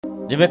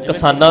ਜਿਵੇਂ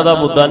ਕਿਸਾਨਾਂ ਦਾ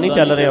ਮੁੱਦਾ ਨਹੀਂ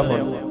ਚੱਲ ਰਿਹਾ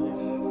ਹੁਣ,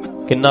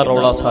 ਕਿੰਨਾ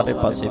ਰੌਲਾ ਸਾਰੇ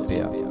ਪਾਸੇ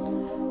ਪਿਆ,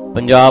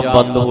 ਪੰਜਾਬ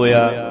ਬੰਦ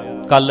ਹੋਇਆ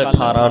ਕੱਲ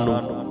 18 ਨੂੰ,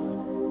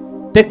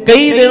 ਤੇ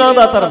ਕਈ ਦਿਨਾਂ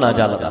ਦਾ ਧਰਨਾ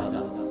ਚੱਲਦਾ,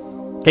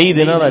 ਕਈ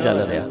ਦਿਨਾਂ ਦਾ ਚੱਲ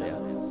ਰਿਹਾ।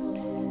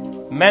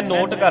 ਮੈਂ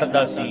ਨੋਟ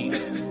ਕਰਦਾ ਸੀ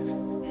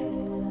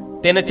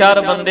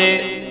 3-4 ਬੰਦੇ,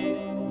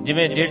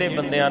 ਜਿਵੇਂ ਜਿਹੜੇ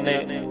ਬੰਦਿਆਂ ਨੇ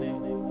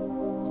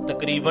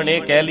ਤਕਰੀਬਨ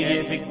ਇਹ ਕਹਿ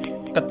ਲਈਏ ਵੀ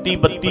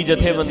 31-32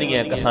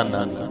 ਜਥੇਬੰਦੀਆਂ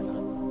ਕਿਸਾਨਾਂ ਦੀਆਂ,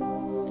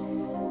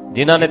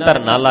 ਜਿਨ੍ਹਾਂ ਨੇ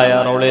ਧਰਨਾ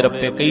ਲਾਇਆ, ਰੌਲੇ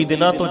ਰੱਪੇ ਕਈ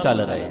ਦਿਨਾਂ ਤੋਂ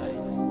ਚੱਲ ਰਹੇ,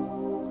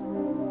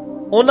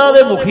 ਉਹਨਾਂ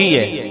ਦੇ ਮੁਖੀ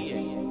ਹੈ।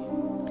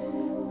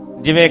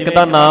 ਜਿਵੇਂ ਇੱਕ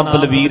ਦਾ ਨਾਮ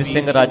ਬਲਵੀਰ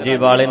ਸਿੰਘ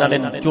ਰਾਜੇਵਾਲ, ਇਹਨਾਂ ਨੇ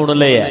ਚੁਣ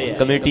ਲਿਆ,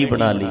 ਕਮੇਟੀ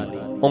ਬਣਾ ਲਈ।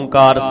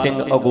 ਓਂਕਾਰ ਸਿੰਘ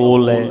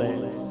ਅਗੋਲ ਹੈ,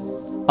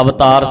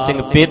 ਅਵਤਾਰ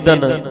ਸਿੰਘ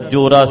ਪੇਦਨ,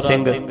 ਜੋਰਾ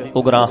ਸਿੰਘ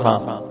ਉਗਰਾਹਾਂ,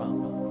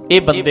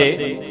 ਇਹ ਬੰਦੇ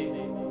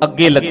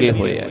ਅੱਗੇ ਲੱਗੇ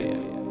ਹੋਏ ਆ,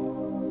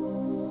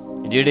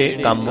 ਜਿਹੜੇ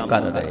ਕੰਮ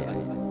ਕਰ ਰਹੇ ਆ,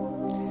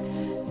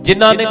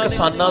 ਜਿਨ੍ਹਾਂ ਨੇ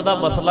ਕਿਸਾਨਾਂ ਦਾ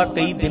ਮਸਲਾ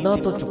ਕਈ ਦਿਨਾਂ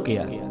ਤੋਂ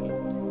ਚੁੱਕਿਆ।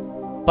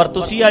 ਪਰ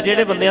ਤੁਸੀਂ ਆ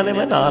ਜਿਹੜੇ ਬੰਦਿਆਂ ਦੇ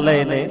ਮੈਂ ਨਾਂ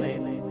ਲਏ ਨੇ,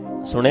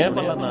 ਸੁਣਿਆ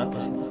ਭਲਾ ਨਾਂ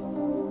ਕਿਸੇ ਦਾ?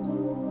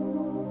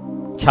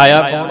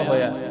 ਛਾਇਆ ਕੌਣ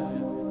ਹੋਇਆ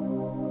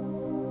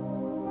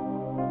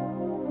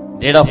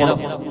ਜਿਹੜਾ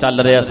ਹੁਣ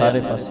ਚੱਲ ਰਿਹਾ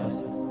ਸਾਰੇ ਪਾਸੇ?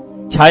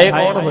 ਛਾਏ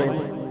ਕੌਣ ਹੋਏ?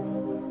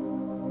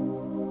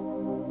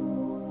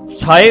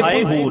 ਛਾਏ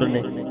ਕੋਈ ਹੋਰ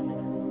ਨੇ,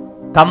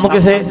 ਕੰਮ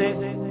ਕਿਸੇ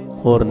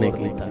ਹੋਰ ਨੇ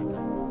ਕੀਤਾ।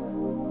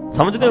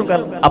 ਸਮਝਦੇ ਹੋ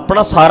ਗੱਲ?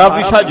 ਆਪਣਾ ਸਾਰਾ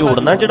ਵਿਸ਼ਾ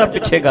ਜੋੜਨਾ, ਜਿਹੜਾ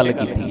ਪਿੱਛੇ ਗੱਲ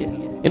ਕੀਤੀ ਹੈ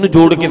ਇਹਨੂੰ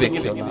ਜੋੜ ਕੇ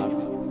ਵੇਖਿਓ।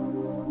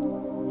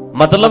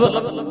 ਮਤਲਬ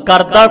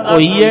ਕਰਦਾ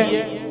ਕੋਈ ਹੈ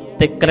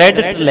ਤੇ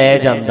ਕ੍ਰੈਡਿਟ ਲੈ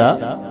ਜਾਂਦਾ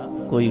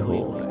ਕੋਈ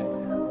ਹੋਰ ਹੈ।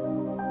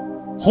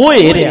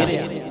 ਹੋਏ ਰਿਹਾ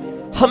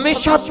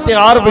ਹਮੇਸ਼ਾ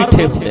ਤਿਆਰ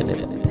ਬੈਠੇ ਹੁੰਦੇ ਨੇ,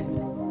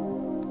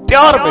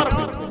 ਤਿਆਰ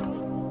ਬੈਠੇ।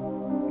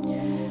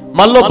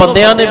 ਮੰਨ ਲਓ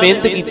ਬੰਦਿਆਂ ਨੇ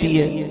ਮਿਹਨਤ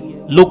ਕੀਤੀ ਹੈ,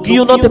 ਲੋਕੀ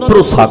ਉਹਨਾਂ ਤੇ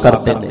ਭਰੋਸਾ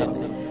ਕਰਦੇ ਨੇ।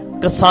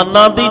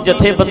 ਕਿਸਾਨਾਂ ਦੀ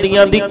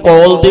ਜਥੇਬੰਦੀਆਂ ਦੀ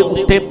ਕੌਲ ਦੇ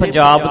ਉੱਤੇ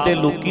ਪੰਜਾਬ ਦੇ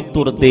ਲੋਕੀ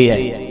ਤੁਰਦੇ ਆ,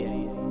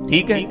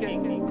 ਠੀਕ ਹੈ।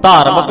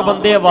 ਧਾਰਮਿਕ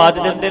ਬੰਦੇ ਆਵਾਜ਼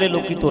ਦਿੰਦੇ ਨੇ,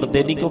 ਲੋਕੀ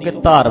ਤੁਰਦੇ ਨਹੀਂ, ਕਿਉਂਕਿ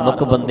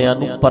ਧਾਰਮਿਕ ਬੰਦਿਆਂ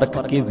ਨੂੰ ਪਰਖ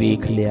ਕੇ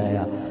ਵੇਖ ਲਿਆ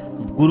ਆ।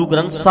 ਗੁਰੂ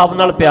ਗ੍ਰੰਥ ਸਾਹਿਬ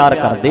ਨਾਲ ਪਿਆਰ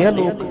ਕਰਦੇ ਆ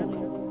ਲੋਕ,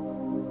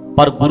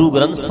 ਪਰ ਗੁਰੂ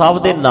ਗ੍ਰੰਥ ਸਾਹਿਬ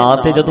ਦੇ ਨਾਂ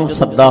ਤੇ ਜਦੋਂ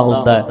ਸੱਦਾ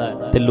ਹੁੰਦਾ ਹੈ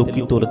ਤੇ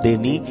ਲੋਕੀ ਤੁਰਦੇ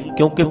ਨਹੀਂ,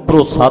 ਕਿਉਂਕਿ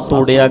ਭਰੋਸਾ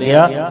ਤੋੜਿਆ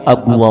ਗਿਆ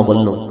ਆਗੂਆਂ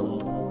ਵੱਲੋਂ।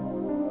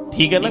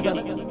 ਠੀਕ ਹੈ ਨਾ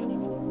ਗੱਲ?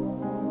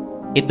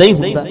 ਇਦਾਂ ਹੀ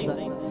ਹੁੰਦਾ।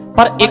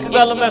 ਪਰ ਇੱਕ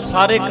ਗੱਲ ਮੈਂ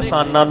ਸਾਰੇ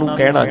ਕਿਸਾਨਾਂ ਨੂੰ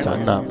ਕਹਿਣਾ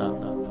ਚਾਹੁੰਦਾ,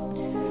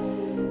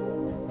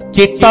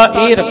 ਚੇਤਾ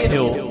ਇਹ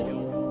ਰੱਖਿਓ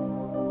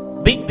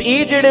ਵੀ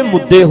ਇਹ ਜਿਹੜੇ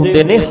ਮੁੱਦੇ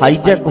ਹੁੰਦੇ ਨੇ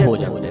ਹਾਈਜੈਕ ਹੋ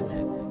ਜਾਂਦੇ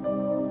ਨੇ।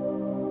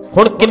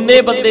 ਹੁਣ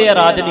ਕਿੰਨੇ ਬੰਦੇ ਆ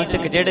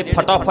ਰਾਜਨੀਤਿਕ ਜਿਹੜੇ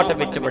ਫਟਾਫਟ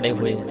ਵਿੱਚ ਵੜੇ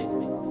ਹੋਏ ਨੇ,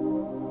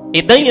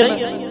 ਇਦਾਂ ਹੀ ਹੈ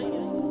ਨਾ।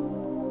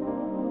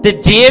 ਤੇ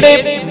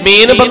ਜਿਹੜੇ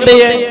ਮੇਨ ਬੰਦੇ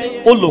ਆ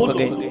ਉਹ ਲੁਕ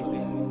ਗਏ।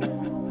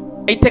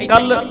 ਇੱਥੇ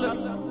ਕੱਲ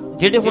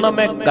ਜਿਹੜੇ ਹੁਣ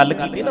ਮੈਂ ਗੱਲ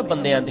ਕੀਤੀ ਨਾ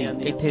ਬੰਦਿਆਂ ਦੀ,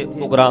 ਇੱਥੇ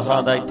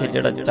ਉਗਰਾਹਾਂ ਦਾ ਇੱਥੇ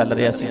ਜਿਹੜਾ ਚੱਲ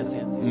ਰਿਹਾ ਸੀ,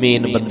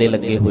 ਮੇਨ ਬੰਦੇ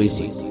ਲੱਗੇ ਹੋਏ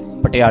ਸੀ,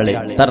 ਪਟਿਆਲੇ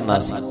ਧਰਨਾ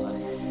ਸੀ।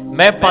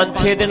 ਮੈਂ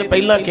 5-6 ਦਿਨ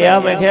ਪਹਿਲਾਂ ਕਿਹਾ,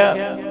 ਮੈਂ ਕਿਹਾ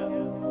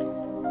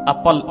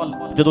ਆਪਾਂ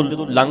ਜਦੋਂ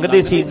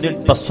ਲੰਘਦੇ ਸੀ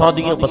ਬੱਸਾਂ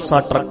ਦੀਆਂ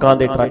ਬੱਸਾਂ, ਟਰੱਕਾਂ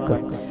ਦੇ ਟਰੱਕ,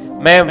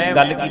 ਮੈਂ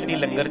ਗੱਲ ਕੀਤੀ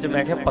ਲੰਗਰ 'ਚ,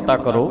 ਮੈਂ ਕਿਹਾ ਪਤਾ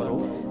ਕਰੋ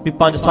ਵੀ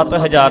 5-7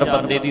 ਹਜ਼ਾਰ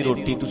ਬੰਦੇ ਦੀ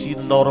ਰੋਟੀ ਤੁਸੀਂ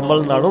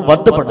ਨਾਰਮਲ ਨਾਲੋਂ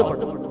ਵੱਧ ਬਣਾਓ,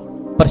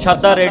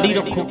 ਪ੍ਰਸ਼ਾਦਾ ਰੈਡੀ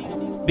ਰੱਖੋ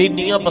ਵੀ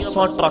ਇੰਨੀਆਂ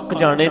ਬੱਸਾਂ ਟਰੱਕ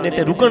ਜਾਣੇ ਨੇ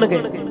ਤੇ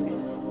ਰੁਕਣਗੇ।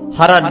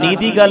 ਹੈਰਾਨੀ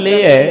ਦੀ ਗੱਲ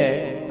ਇਹ ਹੈ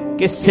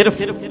ਕਿ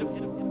ਸਿਰਫ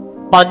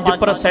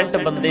 5%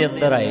 ਬੰਦੇ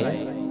ਅੰਦਰ ਆਏ,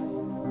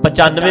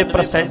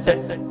 95%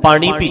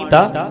 ਪਾਣੀ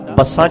ਪੀਤਾ,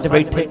 ਬੱਸਾਂ 'ਚ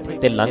ਬੈਠੇ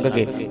ਤੇ ਲੰਘ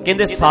ਗਏ।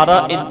 ਕਹਿੰਦੇ ਸਾਰਾ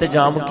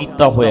ਇੰਤਜ਼ਾਮ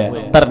ਕੀਤਾ ਹੋਇਆ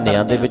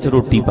ਧਰਨਿਆਂ ਦੇ ਵਿੱਚ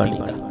ਰੋਟੀ ਪਾਣੀ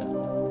ਦਾ,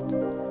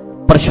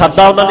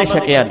 ਪ੍ਰਸ਼ਾਦਾ ਉਹਨਾਂ ਨੇ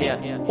ਛਕਿਆ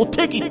ਨਹੀਂ,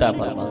 ਉੱਥੇ ਕੀਤਾ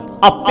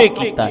ਪ੍ਰਬੰਧ ਆਪੇ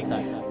ਕੀਤਾ,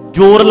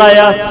 ਜ਼ੋਰ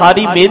ਲਾਇਆ,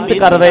 ਸਾਰੀ ਮਿਹਨਤ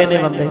ਕਰ ਰਹੇ ਨੇ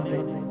ਬੰਦੇ,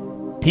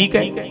 ਠੀਕ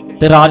ਹੈ।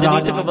 ਤੇ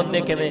ਰਾਜਨੀਤਿਕ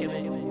ਬੰਦੇ ਕਿਵੇਂ?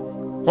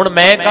 ਹੁਣ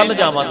ਮੈਂ ਕੱਲ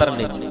ਜਾਵਾਂ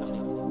ਧਰਨੇ 'ਚ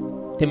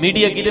ਤੇ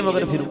ਮੀਡੀਆ ਕਿਹਦੇ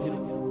ਮਗਰ ਫਿਰੂ?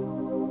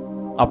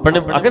 ਆਪਣੇ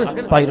ਅਗਰ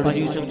ਭਾਈ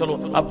ਰਣਜੀਤ ਸਿੰਘ ਚਲੋ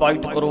ਆ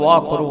ਬਾਈਟ ਕਰੋ, ਆਹ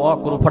ਕਰੋ, ਆਹ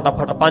ਕਰੋ,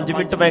 ਫਟਾਫਟ 5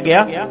 ਮਿੰਟ ਮੈਂ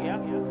ਗਿਆ।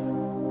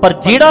 ਪਰ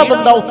ਜਿਹੜਾ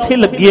ਬੰਦਾ ਉੱਥੇ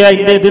ਲੱਗਿਆ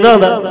ਇੰਨੇ ਦਿਨਾਂ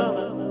ਦਾ,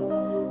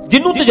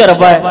 ਜਿਹਨੂੰ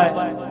ਤਜਰਬਾ ਹੈ,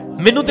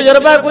 ਮੈਨੂੰ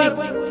ਤਜਰਬਾ ਹੈ ਕੋਈ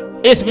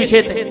ਇਸ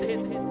ਵਿਸ਼ੇ ਤੇ,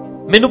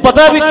 ਮੈਨੂੰ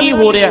ਪਤਾ ਵੀ ਕੀ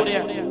ਹੋ ਰਿਹਾ,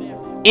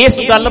 ਇਸ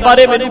ਗੱਲ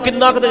ਬਾਰੇ ਮੈਨੂੰ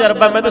ਕਿੰਨਾ ਕੁ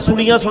ਤਜਰਬਾ, ਮੈਂ ਤਾਂ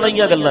ਸੁਣੀਆਂ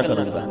ਸੁਣਾਈਆਂ ਗੱਲਾਂ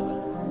ਕਰੂੰਗਾ।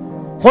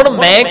 ਹੁਣ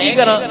ਮੈਂ ਕੀ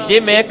ਕਰਾਂ? ਜੇ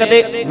ਮੈਂ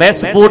ਕਦੇ, ਮੈਂ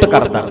ਸਪੋਰਟ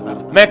ਕਰਦਾ,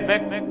 ਮੈਂ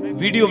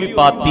ਵੀਡੀਓ ਵੀ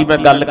ਪਾਤੀ, ਮੈਂ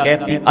ਗੱਲ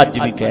ਕਹਿਤੀ, ਅੱਜ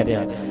ਵੀ ਕਹਿ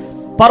ਰਿਹਾ,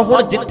 ਪਰ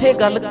ਹੁਣ ਜਿੱਥੇ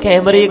ਗੱਲ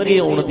ਕੈਮਰੇ ਅੱਗੇ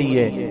ਆਉਣ ਦੀ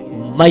ਹੈ,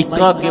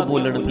 ਮਾਈਕਾਂ ਅੱਗੇ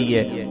ਬੋਲਣ ਦੀ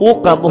ਹੈ,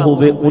 ਉਹ ਕੰਮ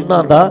ਹੋਵੇ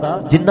ਉਹਨਾਂ ਦਾ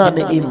ਜਿਨ੍ਹਾਂ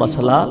ਨੇ ਇਹ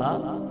ਮਸਲਾ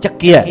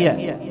ਚੱਕਿਆ,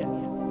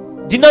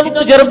 ਜਿਨ੍ਹਾਂ ਨੂੰ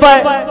ਤਜਰਬਾ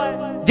ਹੈ,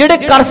 ਜਿਹੜੇ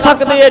ਕਰ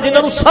ਸਕਦੇ ਆ,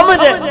 ਜਿਨ੍ਹਾਂ ਨੂੰ ਸਮਝ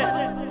ਹੈ।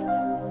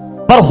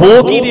 ਪਰ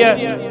ਹੋ ਕੀ ਰਿਹਾ?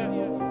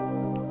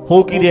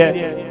 ਹੋ ਕੀ ਰਿਹਾ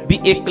ਵੀ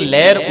ਇੱਕ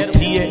ਲਹਿਰ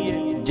ਉੱਠੀ ਹੈ,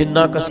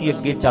 ਜਿੰਨਾ ਕੁ ਅਸੀਂ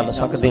ਅੱਗੇ ਚੱਲ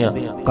ਸਕਦੇ ਹਾਂ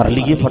ਕਰ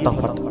ਲਈਏ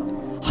ਫਟਾਫਟ।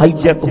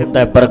 ਹਾਈਜੈਕ ਹੁੰਦਾ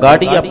ਹੈ।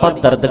 ਬਰਗਾੜੀ ਆਪਾਂ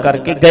ਦਰਦ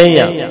ਕਰਕੇ ਗਏ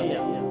ਆ,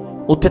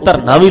 ਉੱਥੇ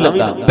ਧਰਨਾ ਵੀ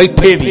ਲੱਗਾ,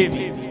 ਬੈਠੇ ਵੀ,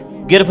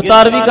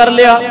 ਗ੍ਰਿਫਤਾਰ ਵੀ ਕਰ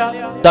ਲਿਆ,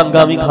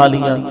 ਡਾਂਗਾ ਵੀ ਖਾ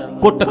ਲੀਆਂ,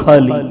 ਕੁੱਟ ਖਾ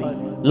ਲਈ,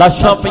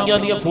 ਲਾਸ਼ਾਂ ਪਈਆਂ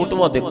ਦੀਆਂ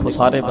ਫੋਟੋਆਂ ਦੇਖੋ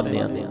ਸਾਰੇ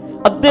ਬੰਦਿਆਂ ਦੀਆਂ,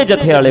 ਅੱਧੇ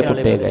ਜਥੇ ਵਾਲੇ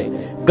ਕੁੱਟੇ ਗਏ,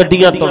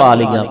 ਗੱਡੀਆਂ ਤੁੜਾ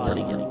ਲਈਆਂ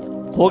ਆਪਣੀਆਂ।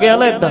 ਹੋ ਗਿਆ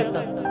ਨਾ ਏਦਾਂ?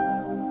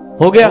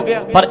 ਹੋ ਗਿਆ।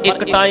 ਪਰ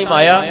ਇੱਕ ਟਾਈਮ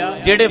ਆਇਆ,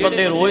 ਜਿਹੜੇ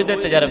ਬੰਦੇ ਰੋਜ਼ ਦੇ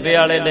ਤਜਰਬੇ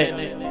ਵਾਲੇ ਨੇ,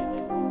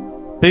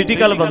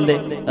 ਪੋਲੀਟੀਕਲ ਬੰਦੇ,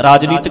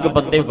 ਰਾਜਨੀਤਿਕ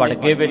ਬੰਦੇ ਵੜ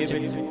ਗਏ ਵਿੱਚ,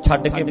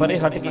 ਛੱਡ ਕੇ ਪਰੇ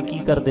ਹਟ ਕੇ ਕੀ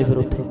ਕਰਦੇ ਫਿਰ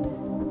ਉੱਥੇ?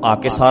 ਆ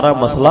ਕੇ ਸਾਰਾ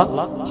ਮਸਲਾ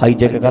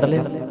ਹਾਈਜੈਕ ਕਰ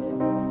ਲਿਆ।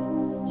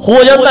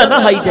 ਹੋ ਜਾਂਦਾ ਨਾ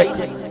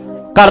ਹਾਈਜੈਕ,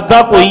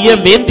 ਕਰਦਾ ਕੋਈ ਹੈ,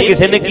 ਮਿਹਨਤ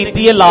ਕਿਸੇ ਨੇ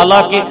ਕੀਤੀ ਹੈ, ਲਾ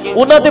ਲਾ ਕੇ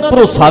ਉਹਨਾਂ ਤੇ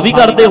ਭਰੋਸਾ ਵੀ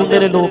ਕਰਦੇ ਹੁੰਦੇ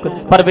ਨੇ ਲੋਕ,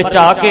 ਪਰ ਵਿੱਚ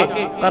ਆ ਕੇ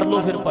ਕਰ ਲਓ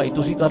ਫਿਰ ਭਾਈ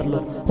ਤੁਸੀਂ ਕਰ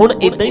ਲਓ। ਹੁਣ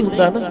ਇਦਾਂ ਹੀ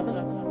ਹੁੰਦਾ ਨਾ।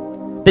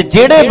 ਤੇ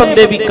ਜਿਹੜੇ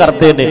ਬੰਦੇ ਵੀ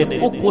ਕਰਦੇ ਨੇ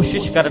ਉਹ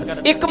ਕੋਸ਼ਿਸ਼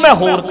ਕਰਨ। ਇੱਕ ਮੈਂ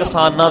ਹੋਰ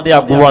ਕਿਸਾਨਾਂ ਦੇ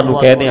ਆਗੂਆਂ ਨੂੰ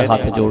ਕਹਿ ਦਿਆਂ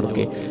ਹੱਥ ਜੋੜ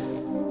ਕੇ,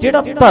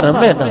 ਜਿਹੜਾ ਧਰਮ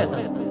ਹੈ ਨਾ,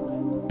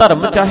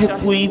 ਧਰਮ ਚਾਹੇ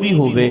ਕੋਈ ਵੀ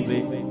ਹੋਵੇ,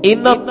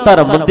 ਇਹਨਾਂ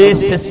ਧਰਮ ਦੇ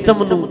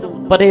ਸਿਸਟਮ ਨੂੰ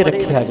ਪਰੇ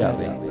ਰੱਖਿਆ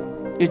ਜਾਵੇ।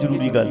 ਇਹ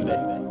ਜ਼ਰੂਰੀ ਗੱਲ ਹੈ,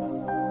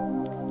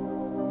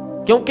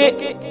 ਕਿਉਂਕਿ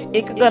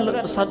ਇੱਕ ਗੱਲ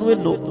ਸਾਨੂੰ ਇਹ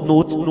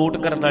ਨੋਟ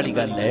ਕਰਨ ਵਾਲੀ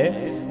ਗੱਲ ਹੈ,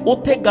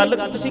 ਉੱਥੇ ਗੱਲ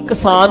ਤੁਸੀਂ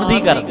ਕਿਸਾਨ ਦੀ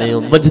ਕਰਦੇ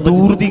ਹੋ,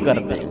 ਮਜ਼ਦੂਰ ਦੀ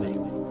ਕਰਦੇ ਹੋ,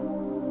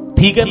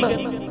 ਠੀਕ ਹੈ ਨਾ।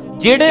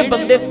 ਜਿਹੜੇ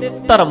ਬੰਦੇ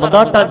ਧਰਮ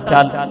ਦਾ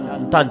ਢਾਂਚਾ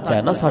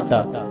ਹੈ ਨਾ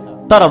ਸਾਡਾ,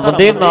 ਧਰਮ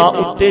ਦੇ ਨਾਂ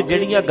ਉੱਤੇ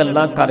ਜਿਹੜੀਆਂ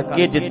ਗੱਲਾਂ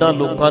ਕਰਕੇ ਜਿੱਦਾਂ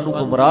ਲੋਕਾਂ ਨੂੰ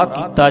ਗੁੰਮਰਾਹ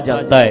ਕੀਤਾ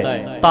ਜਾਂਦਾ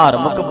ਹੈ,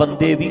 ਧਾਰਮਿਕ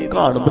ਬੰਦੇ ਵੀ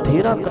ਘਾਣ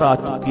ਬਥੇਰਾ ਕਰਾ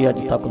ਚੁੱਕੇ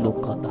ਅੱਜ ਤੱਕ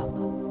ਲੋਕਾਂ ਦਾ।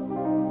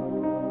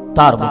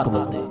 ਧਾਰਮਿਕ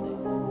ਬੰਦੇ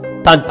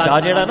ਢਾਂਚਾ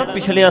ਜਿਹੜਾ ਨਾ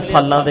ਪਿਛਲੇ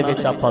ਸਾਲਾਂ ਦੇ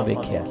ਵਿੱਚ ਆਪਾਂ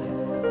ਵੇਖਿਆ।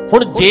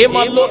 ਹੁਣ ਜੇ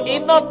ਮੰਨ ਲਓ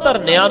ਇਹਨਾਂ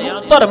ਧਰਨਿਆਂ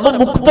ਨੂੰ ਧਰਮ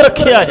ਮੁਕਤ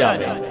ਰੱਖਿਆ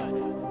ਜਾਵੇ,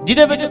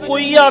 ਜਿਹਦੇ ਵਿੱਚ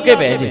ਕੋਈ ਆ ਕੇ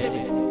ਬਹਿ ਜੇ,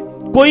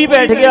 ਕੋਈ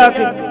ਬੈਠ ਗਿਆ ਆ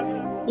ਕੇ,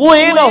 ਉਹ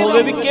ਇਹ ਨਾ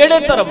ਹੋਵੇ ਵੀ ਕਿਹੜੇ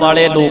ਧਰਮ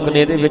ਵਾਲੇ ਲੋਕ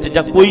ਨੇ ਇਹਦੇ ਵਿੱਚ,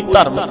 ਜਾਂ ਕੋਈ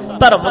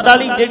ਧਰਮ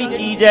ਵਾਲੀ ਜਿਹੜੀ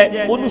ਚੀਜ਼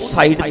ਹੈ ਉਹਨੂੰ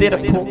ਸਾਈਡ ਤੇ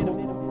ਰੱਖੋ।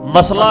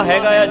 ਮਸਲਾ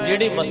ਹੈਗਾ ਆ,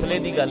 ਜਿਹੜੇ ਮਸਲੇ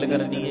ਦੀ ਗੱਲ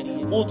ਕਰਨੀ ਹੈ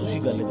ਉਹ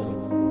ਤੁਸੀਂ ਗੱਲ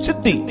ਕਰੋ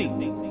ਸਿੱਧੀ।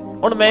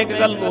 ਹੁਣ ਮੈਂ ਇੱਕ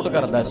ਗੱਲ ਨੋਟ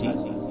ਕਰਦਾ ਸੀ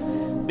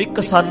ਵੀ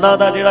ਕਿਸਾਨਾਂ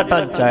ਦਾ ਜਿਹੜਾ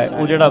ਢਾਂਚਾ ਹੈ,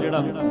 ਉਹ ਜਿਹੜਾ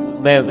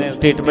ਮੈਂ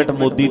ਸਟੇਟਮੈਂਟ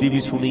ਮੋਦੀ ਦੀ ਵੀ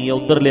ਸੁਣੀ ਹੈ,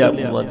 ਉਧਰਲੇ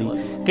ਆਗੂਆਂ ਦੀ,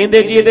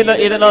 ਕਹਿੰਦੇ ਜੀ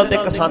ਇਹਦੇ ਨਾਲ ਤੇ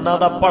ਕਿਸਾਨਾਂ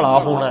ਦਾ ਭਲਾ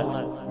ਹੋਣਾ,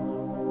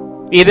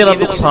 ਇਹਦੇ ਨਾਲ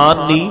ਨੁਕਸਾਨ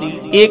ਨਹੀਂ,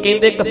 ਇਹ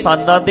ਕਹਿੰਦੇ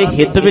ਕਿਸਾਨਾਂ ਦੇ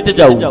ਹਿੱਤ ਵਿੱਚ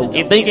ਜਾਊ।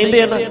 ਇਦਾਂ ਹੀ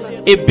ਕਹਿੰਦੇ ਆ ਨਾ,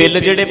 ਇਹ ਬਿੱਲ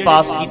ਜਿਹੜੇ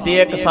ਪਾਸ ਕੀਤੇ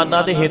ਆ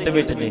ਕਿਸਾਨਾਂ ਦੇ ਹਿੱਤ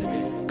ਵਿੱਚ ਨੇ।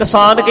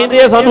 ਕਿਸਾਨ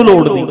ਕਹਿੰਦੇ ਆ ਸਾਨੂੰ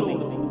ਲੋੜ ਨਹੀਂ,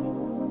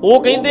 ਉਹ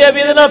ਕਹਿੰਦੇ ਆ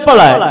ਵੀ ਇਹਦੇ ਨਾਲ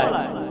ਭਲਾ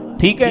ਹੈ,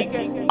 ਠੀਕ ਹੈ।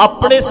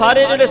 ਆਪਣੇ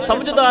ਸਾਰੇ ਜਿਹੜੇ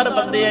ਸਮਝਦਾਰ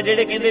ਬੰਦੇ ਆ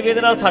ਜਿਹੜੇ ਕਹਿੰਦੇ ਵੀ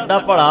ਇਹਦੇ ਨਾਲ ਸਾਡਾ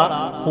ਭਲਾ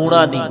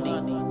ਹੋਣਾ ਨਹੀਂ।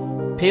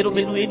 ਫਿਰ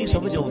ਮੈਨੂੰ ਇਹ ਨਹੀਂ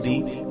ਸਮਝ ਆਉਂਦੀ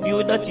ਵੀ ਉਹ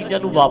ਇਹਨਾਂ ਚੀਜ਼ਾਂ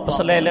ਨੂੰ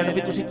ਵਾਪਸ ਲੈ ਲੈਣ,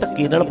 ਵੀ ਤੁਸੀਂ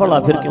ਧੱਕੇ ਨਾਲ ਭਲਾ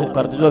ਫਿਰ ਕਿਉਂ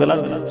ਕਰਦੇ ਹੋ। ਅਗਲਾ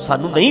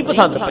ਸਾਨੂੰ ਨਹੀਂ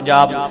ਪਸੰਦ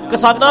ਪੰਜਾਬ,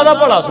 ਕਿਸਾਨਾਂ ਦਾ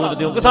ਭਲਾ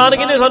ਸੋਚਦੇ ਹੋ, ਕਿਸਾਨ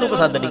ਕਹਿੰਦੇ ਸਾਨੂੰ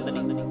ਪਸੰਦ ਨਹੀਂ,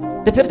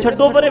 ਤੇ ਫਿਰ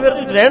ਛੱਡੋ ਪਰੇ, ਫਿਰ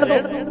ਤੁਸੀਂ ਰਹਿਣ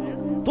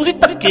ਦਿਓ। ਤੁਸੀਂ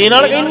ਧੱਕੇ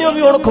ਨਾਲ ਕਹਿੰਦੇ ਹੋ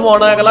ਵੀ ਹੁਣ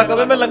ਖਵਾਉਣਾ, ਅਗਲਾ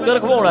ਕਹੇ ਮੈਂ ਲੰਗਰ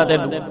ਖਵਾਉਣਾ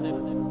ਤੈਨੂੰ,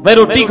 ਮੈਂ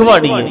ਰੋਟੀ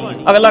ਖਵਾਣੀ ਹੈ,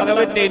 ਅਗਲਾ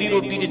ਕਹੇ ਤੇਰੀ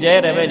ਰੋਟੀ 'ਚ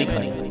ਜ਼ਹਿਰ ਹੈ ਮੈਂ ਨਹੀਂ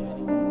ਖਾਣੀ,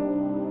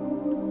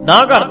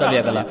 ਨਾ ਕਰ ਦਵੇ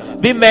ਅਗਲਾ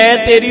ਵੀ ਮੈਂ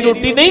ਤੇਰੀ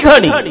ਰੋਟੀ ਨਹੀਂ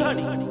ਖਾਣੀ।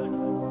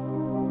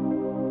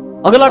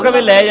 ਅਗਲਾ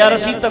ਕਹੇ ਲੈ ਯਾਰ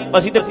ਅਸੀਂ ਤੇ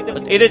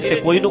ਇਹਦੇ 'ਚ ਤੇ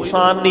ਕੋਈ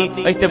ਨੁਕਸਾਨ ਨਹੀਂ,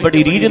 ਅਸੀਂ ਤੇ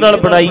ਬੜੀ ਰੀਝ ਨਾਲ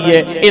ਬਣਾਈ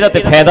ਹੈ, ਇਹਦਾ ਤੇ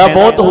ਫਾਇਦਾ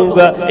ਬਹੁਤ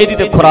ਹੋਊਗਾ, ਇਹਦੀ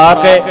ਤੇ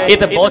ਖੁਰਾਕ ਹੈ, ਇਹ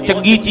ਤੇ ਬਹੁਤ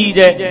ਚੰਗੀ ਚੀਜ਼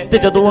ਹੈ। ਤੇ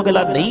ਜਦੋਂ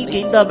ਅਗਲਾ ਨਹੀਂ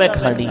ਕਹਿੰਦਾ ਮੈਂ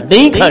ਖਾਣੀ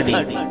ਨਹੀਂ ਖਾਣੀ,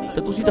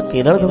 ਤੇ ਤੁਸੀਂ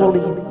ਧੱਕੇ ਨਾਲ ਖਵਾਉਣੀ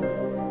ਹੈ।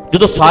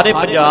 ਜਦੋਂ ਸਾਰੇ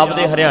ਪੰਜਾਬ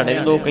ਦੇ ਹਰਿਆਣੇ ਦੇ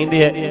ਲੋਕ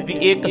ਕਹਿੰਦੇ ਆ ਵੀ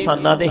ਇਹ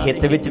ਕਿਸਾਨਾਂ ਦੇ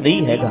ਹਿੱਤ ਵਿੱਚ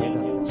ਨਹੀਂ ਹੈਗਾ,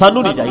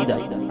 ਸਾਨੂੰ ਨਹੀਂ ਚਾਹੀਦਾ,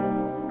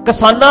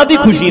 ਕਿਸਾਨਾਂ ਦੀ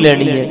ਖੁਸ਼ੀ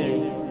ਲੈਣੀ ਹੈ,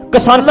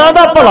 ਕਿਸਾਨਾਂ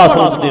ਦਾ ਭਲਾ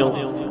ਸੋਚਦੇ ਹੋ,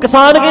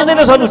 ਕਿਸਾਨ ਕਹਿੰਦੇ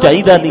ਨੇ ਸਾਨੂੰ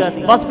ਚਾਹੀਦਾ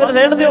ਨਹੀਂ, ਬਸ ਫਿਰ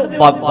ਰਹਿਣ ਦਿਓ,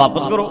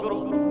 ਵਾਪਸ ਕਰੋ।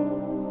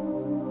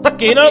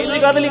 ਧੱਕੇ ਨਾਲ ਤੁਸੀਂ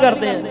ਗੱਲ ਨਹੀਂ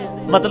ਕਰਦੇ ਆ,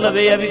 ਮਤਲਬ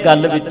ਇਹ ਹੈ ਵੀ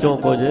ਗੱਲ ਵਿੱਚੋਂ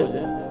ਕੁਝ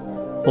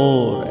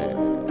ਹੋਰ ਹੈ।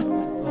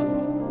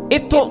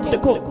 ਇੱਥੋਂ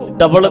ਦੇਖੋ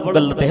ਡਬਲ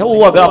ਗੱਲ ਤੇ ਹੈ,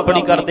 ਉਹ ਅਗਾ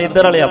ਆਪਣੀ ਕਰਦੇ,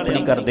 ਇੱਧਰ ਵਾਲੇ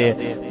ਆਪਣੀ ਕਰਦੇ ਆ,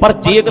 ਪਰ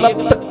ਜੇ ਅਗਲਾ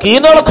ਧੱਕੇ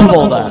ਨਾਲ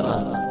ਖਵਾਉਂਦਾ ਹੈ ਨਾ,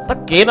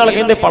 ਧੱਕੇ ਨਾਲ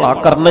ਕਹਿੰਦੇ ਭਲਾ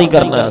ਕਰਨਾ ਹੀ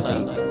ਕਰਨਾ ਅਸੀਂ,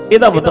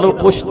 ਇਹਦਾ ਮਤਲਬ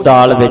ਕੁਛ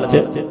ਦਾਲ ਵਿੱਚ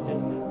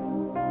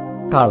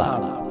ਕਾਲਾ।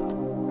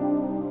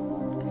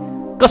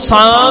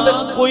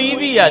 ਕਿਸਾਨ ਕੋਈ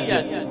ਵੀ ਅੱਜ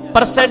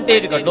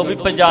ਪਰਸੈਂਟੇਜ ਕੱਢੋ ਵੀ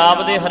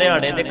ਪੰਜਾਬ ਦੇ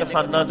ਹਰਿਆਣੇ ਦੇ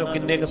ਕਿਸਾਨਾਂ ਚੋਂ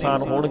ਕਿੰਨੇ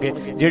ਕਿਸਾਨ ਹੋਣਗੇ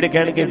ਜਿਹੜੇ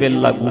ਕਹਿਣਗੇ ਬਿੱਲ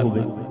ਲਾਗੂ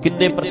ਹੋਵੇ,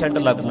 ਕਿੰਨੇ ਪਰਸੈਂਟ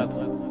ਲਾਗੂ?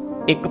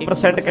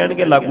 1%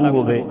 ਕਹਿਣਗੇ ਲਾਗੂ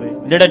ਹੋਵੇ,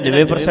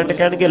 99%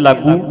 ਕਹਿਣਗੇ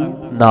ਲਾਗੂ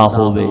ਨਾ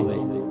ਹੋਵੇ।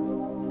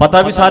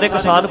 ਪਤਾ ਵੀ ਸਾਰੇ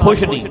ਕਿਸਾਨ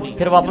ਖੁਸ਼ ਨਹੀਂ,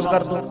 ਫਿਰ ਵਾਪਸ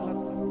ਕਰ ਦਿਓ,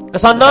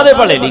 ਕਿਸਾਨਾਂ ਦੇ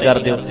ਭਲੇ ਨਹੀਂ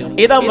ਕਰਦੇ ਹੋ।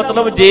 ਇਹਦਾ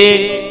ਮਤਲਬ ਜੇ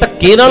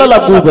ਧੱਕੇ ਨਾਲ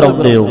ਲਾਗੂ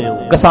ਕਰਾਉਂਦੇ ਹੋ,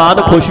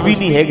 ਕਿਸਾਨ ਖੁਸ਼ ਵੀ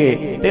ਨਹੀਂ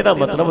ਹੈਗੇ, ਤੇ ਇਹਦਾ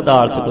ਮਤਲਬ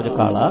ਦਾਲ 'ਚ ਕੁਝ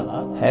ਕਾਲਾ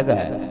ਹੈਗਾ,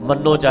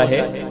 ਮੰਨੋ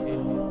ਚਾਹੇ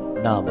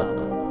ਨਾ ਮੰਨੋ,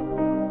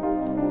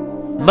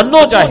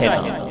 ਮੰਨੋ ਚਾਹੇ ਨਾ,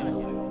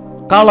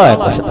 ਕਾਲਾ ਹੈ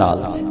ਕੁਛ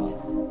ਦਾਲ 'ਚ,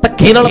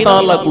 ਧੱਕੇ ਨਾਲ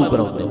ਤਾਂ ਲਾਗੂ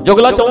ਕਰਾਉਂਦੇ ਹੋ। ਜੋ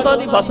ਅਗਲਾ ਚਾਹੁੰਦਾ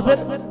ਨਹੀਂ, ਬਸ ਫਿਰ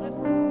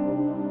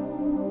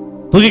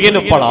ਤੁਸੀਂ ਕਹਿੰਦੇ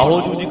ਭਲਾ ਹੋ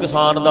ਜੂ ਜੀ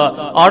ਕਿਸਾਨ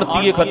ਦਾ,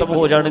 ਆੜਤੀਏ ਖਤਮ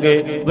ਹੋ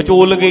ਜਾਣਗੇ,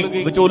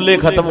 ਵਿਚੋਲੇ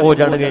ਖਤਮ ਹੋ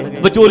ਜਾਣਗੇ,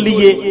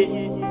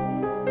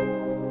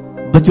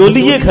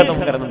 ਵਿਚੋਲੀਏ ਖਤਮ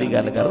ਕਰਨ ਦੀ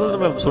ਗੱਲ ਕਰਦਾ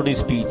ਮੈਂ ਸੁਣੀ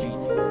ਸਪੀਚ,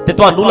 ਤੇ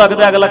ਤੁਹਾਨੂੰ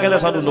ਲੱਗਦਾ ਅਗਲਾ ਕਹਿੰਦਾ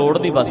ਸਾਨੂੰ ਲੋੜ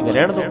ਨਹੀਂ, ਬਸ ਫਿਰ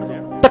ਰਹਿਣ ਦਿਓ।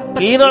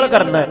 ਧੱਕੇ ਨਾਲ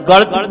ਕਰਨਾ,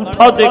 ਗਲ 'ਚ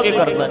ਅੰਗੂਠਾ ਦੇ ਕੇ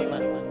ਕਰਨਾ।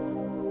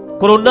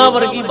 ਕਰੋਨਾ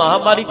ਵਰਗੀ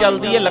ਮਹਾਮਾਰੀ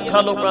ਚੱਲਦੀ ਹੈ,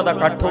 ਲੱਖਾਂ ਲੋਕਾਂ ਦਾ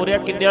ਇਕੱਠ ਹੋ ਰਿਹਾ,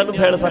 ਕਿੰਨਿਆਂ ਨੂੰ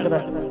ਫੈਲ ਸਕਦਾ,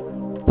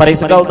 ਪਰ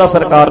ਇਸ ਗੱਲ ਦਾ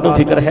ਸਰਕਾਰ ਨੂੰ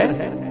ਫਿਕਰ ਹੈ।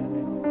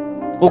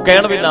 ਉਹ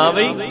ਕਹਿਣ ਵੀ ਨਾ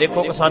ਬਈ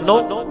ਦੇਖੋ ਕਿਸਾਨੋ,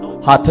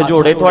 ਹੱਥ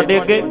ਜੋੜੇ ਤੁਹਾਡੇ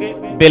ਅੱਗੇ,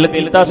 ਬਿੱਲ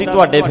ਕੀਤਾ ਸੀ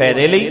ਤੁਹਾਡੇ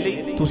ਫਾਇਦੇ ਲਈ,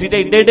 ਤੁਸੀਂ ਤੇ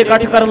ਏਡੇ ਏਡੇ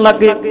ਇਕੱਠ ਕਰਨ ਲੱਗ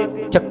ਗਏ,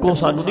 ਚੱਕੋ,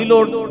 ਸਾਨੂੰ ਨਹੀਂ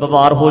ਲੋੜ,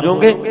 ਬਿਮਾਰ ਹੋ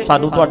ਜਾਓਗੇ,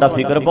 ਸਾਨੂੰ ਤੁਹਾਡਾ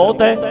ਫਿਕਰ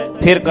ਬਹੁਤ ਹੈ,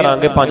 ਫਿਰ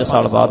ਕਰਾਂਗੇ 5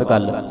 ਸਾਲ ਬਾਅਦ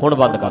ਗੱਲ, ਹੁਣ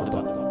ਬੰਦ ਕਰ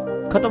ਦਿਓ,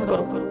 ਖਤਮ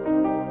ਕਰੋ।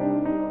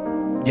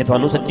 ਜੇ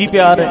ਤੁਹਾਨੂੰ ਸੱਚੀ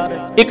ਪਿਆਰ ਹੈ,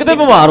 ਇੱਕ ਤੇ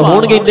ਬਿਮਾਰ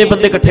ਹੋਣਗੇ, ਇੰਨੇ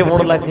ਬੰਦੇ ਇਕੱਠੇ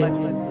ਹੋਣ ਲੱਗ ਗਏ,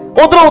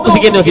 ਉਧਰੋਂ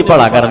ਤੁਸੀਂ ਕਹਿੰਦੇ ਅਸੀਂ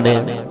ਭਲਾ ਕਰਨੇ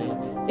ਆ,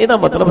 ਇਹਦਾ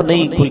ਮਤਲਬ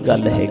ਨਹੀਂ ਕੋਈ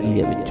ਗੱਲ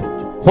ਹੈਗੀ ਹੈ ਵਿੱਚੋਂ।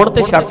 ਹੁਣ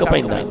ਤੇ ਸ਼ੱਕ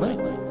ਪੈਂਦਾ ਨਾ,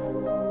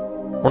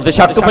 ਹੁਣ ਤੇ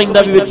ਸ਼ੱਕ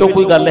ਪੈਂਦਾ ਵੀ ਵਿੱਚੋਂ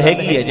ਕੋਈ ਗੱਲ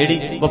ਹੈਗੀ ਹੈ,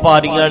 ਜਿਹੜੀ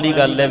ਵਪਾਰੀਆਂ ਵਾਲੀ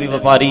ਗੱਲ ਹੈ ਵੀ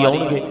ਵਪਾਰੀ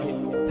ਆਉਣਗੇ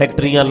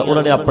ਫੈਕਟਰੀਆਂ,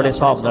 ਉਹਨਾਂ ਨੇ ਆਪਣੇ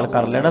ਹਿਸਾਬ ਨਾਲ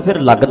ਕਰ ਲੈਣਾ, ਫਿਰ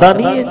ਲੱਗਦਾ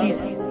ਨਹੀਂ ਇਹ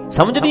ਚੀਜ਼,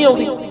 ਸਮਝ ਨਹੀਂ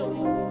ਆਉਂਦੀ।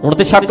 ਹੁਣ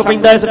ਤੇ ਸ਼ੱਕ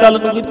ਪੈਂਦਾ ਇਸ ਗੱਲ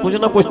ਨੂੰ ਵੀ ਕੁਝ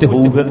ਨਾ ਕੁਝ ਤੇ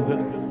ਹੋਊ, ਫਿਰ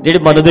ਜਿਹੜੇ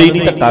ਮੰਨਦੇ ਹੀ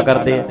ਨਹੀਂ ਧੱਕਾ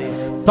ਕਰਦੇ ਆ।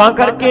 ਤਾਂ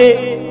ਕਰਕੇ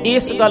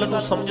ਇਸ ਗੱਲ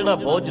ਨੂੰ ਸਮਝਣਾ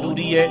ਬਹੁਤ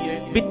ਜ਼ਰੂਰੀ ਹੈ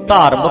ਵੀ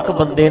ਧਾਰਮਿਕ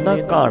ਬੰਦੇ ਨਾ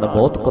ਘਾਣ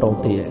ਬਹੁਤ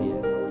ਕਰਾਉਂਦੇ ਆ।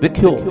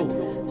 ਵੇਖਿਓ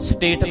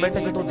ਸਟੇਟਮੈਂਟ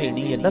ਜਦੋਂ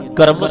ਦੇਣੀ ਹੈ ਨਾ,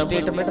 ਗਰਮ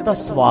ਸਟੇਟਮੈਂਟ ਦਾ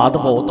ਸਵਾਦ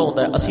ਬਹੁਤ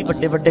ਆਉਂਦਾ। ਅਸੀਂ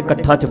ਵੱਡੇ ਵੱਡੇ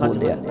ਇਕੱਠਾਂ 'ਚ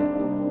ਬੋਲਿਆ,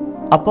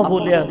 ਆਪਾਂ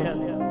ਬੋਲਿਆ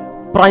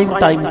ਪ੍ਰਾਈਮ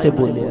ਟਾਈਮ ਤੇ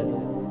ਬੋਲਿਆ,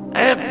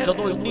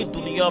 ਜਦੋਂ ਇੰਨੀ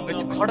ਦੁਨੀਆ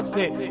ਵਿੱਚ ਖੜ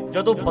ਕੇ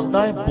ਜਦੋਂ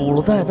ਬੰਦਾ ਇਹ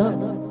ਬੋਲਦਾ ਹੈ ਨਾ,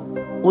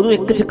 ਉਦੋਂ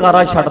ਇੱਕ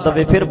ਜਕਾਰਾ ਛੱਡ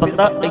ਦਵੇ, ਫਿਰ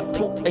ਬੰਦਾ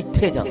ਇੱਥੋਂ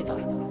ਇੱਥੇ ਜਾਂਦਾ,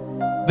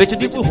 ਵਿੱਚ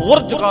ਦੀ ਕੋਈ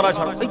ਹੋਰ ਜਕਾਰਾ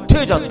ਛੱਡ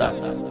ਇੱਥੇ ਜਾਂਦਾ,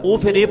 ਉਹ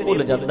ਫਿਰ ਇਹ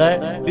ਭੁੱਲ ਜਾਂਦਾ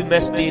ਹੈ ਵੀ ਮੈਂ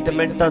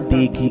ਸਟੇਟਮੈਂਟਾਂ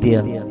ਦੇ ਕੀ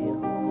ਰਿਹਾ।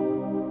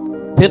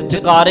 ਫਿਰ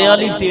ਜਕਾਰਿਆਂ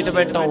ਵਾਲੀ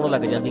ਸਟੇਟਮੈਂਟ ਆਉਣ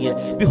ਲੱਗ ਜਾਂਦੀ ਹੈ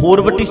ਵੀ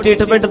ਹੋਰ ਵੱਡੀ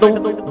ਸਟੇਟਮੈਂਟ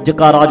ਦਊ,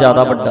 ਜਕਾਰਾ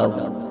ਜ਼ਿਆਦਾ ਵੱਡਾ ਆਊ,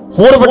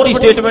 ਹੋਰ ਵੱਡੀ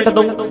ਸਟੇਟਮੈਂਟ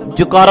ਦਊ,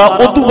 ਜਕਾਰਾ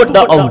ਉਦੋਂ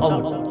ਵੱਡਾ ਆਊ।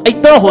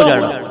 ਏਦਾਂ ਹੋ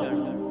ਜਾਣਾ,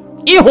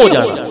 ਇਹ ਹੋ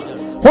ਜਾਣਾ।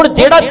 ਹੁਣ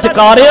ਜਿਹੜਾ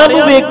ਜਕਾਰਿਆਂ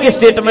ਨੂੰ ਵੇਖ ਕੇ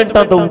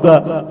ਸਟੇਟਮੈਂਟਾਂ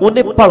ਦਊਗਾ,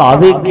 ਉਹਨੇ ਭਲਾ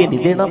ਵੇਖ ਕੇ ਨਹੀਂ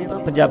ਦੇਣਾ।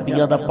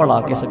 ਪੰਜਾਬੀਆਂ ਦਾ ਭਲਾ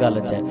ਕਿਸ ਗੱਲ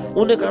 'ਚ ਹੈ?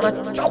 ਉਹਨੇ ਕਹਿਣਾ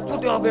ਚੁੱਕ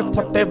ਦਿਆਂਗੇ,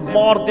 ਫੱਟੇ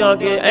ਮਾਰ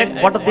ਦਿਆਂਗੇ, ਐ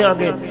ਵੱਢ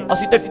ਦਿਆਂਗੇ,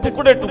 ਅਸੀਂ ਤੇ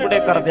ਟੁਕੜੇ ਟੁਕੜੇ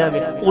ਕਰ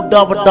ਦਿਆਂਗੇ।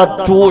 ਓਡਾ ਵੱਡਾ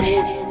ਜੋਸ਼,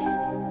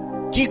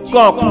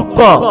 ਚੀਕਾਂ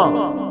ਕੂਕਾਂ,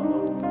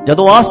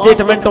 ਜਦੋਂ ਆਹ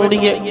ਸਟੇਟਮੈਂਟ ਆਉਣੀ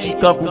ਹੈ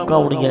ਚੀਕਾਂ ਕੂਕਾਂ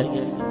ਆਉਣੀਆਂ।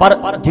 ਪਰ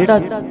ਜਿਹੜਾ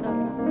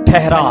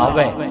ਠਹਿਰਾਵ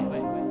ਹੈ,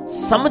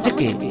 ਸਮਝ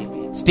ਕੇ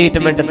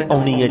ਸਟੇਟਮੈਂਟ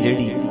ਆਉਣੀ ਹੈ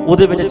ਜਿਹੜੀ,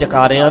 ਉਹਦੇ ਵਿੱਚ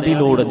ਜਕਾਰਿਆਂ ਦੀ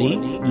ਲੋੜ ਨਹੀਂ,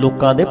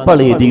 ਲੋਕਾਂ ਦੇ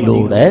ਭਲੇ ਦੀ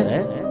ਲੋੜ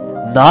ਹੈ,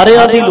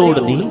 ਨਾਰਿਆਂ ਦੀ ਲੋੜ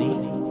ਨਹੀਂ।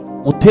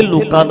 ਉੱਥੇ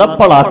ਲੋਕਾਂ ਦਾ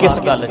ਭਲਾ ਕਿਸ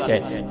ਗੱਲ 'ਚ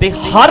ਹੈ। ਤੇ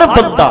ਹਰ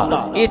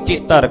ਬੰਦਾ ਇਹ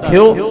ਚੇਤਾ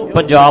ਰੱਖਿਓ,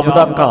 ਪੰਜਾਬ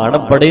ਦਾ ਘਾਣ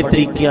ਬੜੇ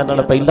ਤਰੀਕਿਆਂ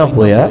ਨਾਲ ਪਹਿਲਾਂ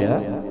ਹੋਇਆ,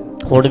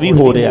 ਹੁਣ ਵੀ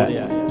ਹੋ ਰਿਹਾ।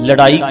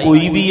 ਲੜਾਈ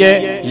ਕੋਈ ਵੀ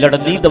ਹੈ,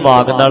 ਲੜਨੀ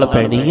ਦਿਮਾਗ ਨਾਲ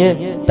ਪੈਣੀ ਹੈ,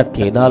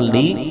 ਧੱਕੇ ਨਾਲ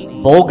ਨਹੀਂ।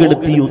 ਬਹੁ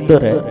ਗਿਣਤੀ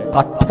ਉੱਧਰ ਹੈ,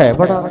 ਇਕੱਠ ਹੈ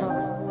ਬੜਾ,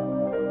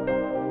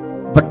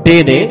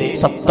 ਵੱਡੇ ਨੇ,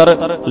 70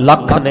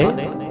 ਲੱਖ ਨੇ।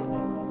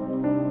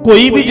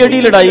 ਕੋਈ ਵੀ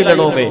ਜਿਹੜੀ ਲੜਾਈ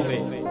ਲੜੋਗੇ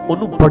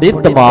ਉਹਨੂੰ ਬੜੇ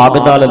ਦਿਮਾਗ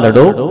ਨਾਲ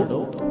ਲੜੋ।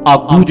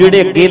 ਆਗੂ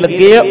ਜਿਹੜੇ ਅੱਗੇ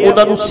ਲੱਗੇ ਆ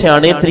ਉਹਨਾਂ ਨੂੰ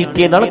ਸਿਆਣੇ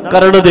ਤਰੀਕੇ ਨਾਲ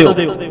ਕਰਨ ਦਿਓ।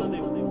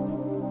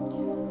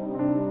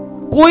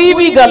 ਕੋਈ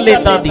ਵੀ ਗੱਲ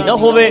ਏਦਾਂ ਦੀ ਨਾ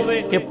ਹੋਵੇ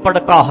ਕਿ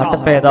ਭੜਕਾਹਟ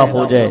ਪੈਦਾ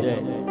ਹੋ ਜਾਏ।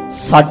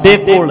 ਸਾਡੇ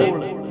ਕੋਲ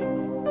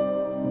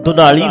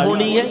ਦੁਨਾਲੀ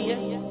ਹੋਣੀ ਹੈ,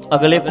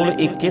 ਅਗਲੇ ਕੋਲ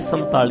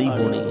AK-47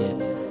 ਹੋਣੀ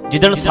ਹੈ।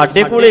 ਜਿੱਦਣ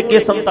ਸਾਡੇ ਕੋਲ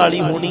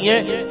AK-47 ਹੋਣੀ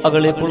ਹੈ,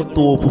 ਅਗਲੇ ਕੋਲ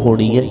ਤੋਪ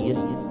ਹੋਣੀ ਹੈ,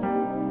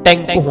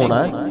 ਟੈਂਕ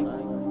ਹੋਣਾ,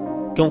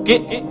 ਕਿਉਂਕਿ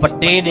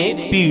ਵੱਡੇ ਨੇ,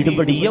 ਭੀੜ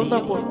ਬੜੀ ਹੈ ਉਹਨਾਂ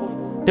ਕੋਲ।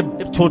 ਤੇ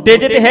ਛੋਟੇ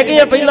ਜਿਹੇ ਤੇ ਹੈਗੇ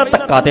ਆ, ਪਹਿਲਾਂ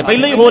ਧੱਕਾ ਤੇ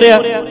ਪਹਿਲਾਂ ਹੀ ਹੋ ਰਿਹਾ।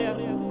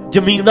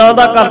 ਜ਼ਮੀਨਾਂ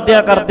ਦਾ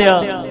ਕਰਦਿਆਂ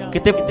ਕਰਦਿਆਂ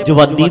ਕਿਤੇ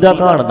ਜਵਾਨੀ ਦਾ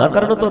ਘਾਣ ਨਾ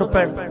ਕਰਨ ਤੁਰ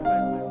ਪੈਣ।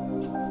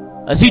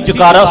 ਅਸੀਂ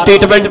ਜਕਾਰਾ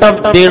ਸਟੇਟਮੈਂਟਾਂ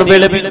ਦੇਣ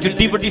ਵੇਲੇ ਵੀ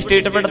ਜਿੱਡੀ ਵੱਡੀ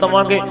ਸਟੇਟਮੈਂਟ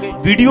ਦਵਾਂਗੇ,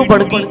 ਵੀਡੀਓ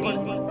ਬਣ ਗਈ,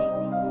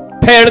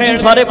 ਫੈਲ ਗਈ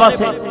ਸਾਰੇ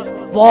ਪਾਸੇ,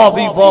 ਵਾਹ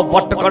ਵੀ ਵਾਹ,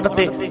 ਵੱਟ ਕੱਢ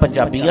ਤੇ।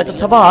 ਪੰਜਾਬੀਆਂ 'ਚ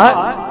ਸੁਭਾਅ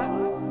ਹੈ,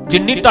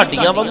 ਜਿੰਨੀ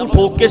ਢਾਡੀਆਂ ਵਾਂਗੂ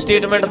ਠੋਕ ਕੇ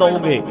ਸਟੇਟਮੈਂਟ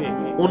ਦਊਗੇ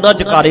ਉਹਨਾਂ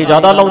ਜਕਾਰੇ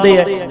ਜ਼ਿਆਦਾ ਲਾਉਂਦੇ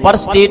ਆ। ਪਰ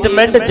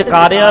ਸਟੇਟਮੈਂਟ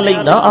ਜਕਾਰਿਆਂ ਲਈ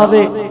ਨਾ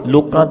ਆਵੇ,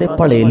 ਲੋਕਾਂ ਦੇ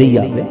ਭਲੇ ਲਈ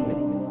ਆਵੇ,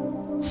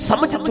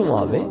 ਸਮਝ ਤੋਂ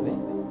ਆਵੇ,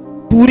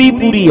 ਪੂਰੀ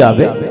ਪੂਰੀ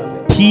ਆਵੇ,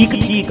 ਠੀਕ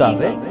ਠੀਕ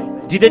ਆਵੇ,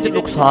 ਜਿਹਦੇ 'ਚ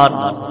ਨੁਕਸਾਨ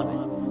ਨਾ ਹੋਵੇ।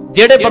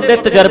 ਜਿਹੜੇ ਬੰਦੇ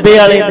ਤਜਰਬੇ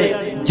ਵਾਲੇ ਨੇ,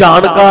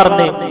 ਜਾਣਕਾਰ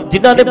ਨੇ,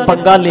 ਜਿਨ੍ਹਾਂ ਨੇ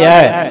ਪੰਗਾ ਲਿਆ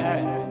ਹੈ,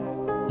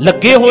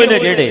 ਲੱਗੇ ਹੋਏ ਨੇ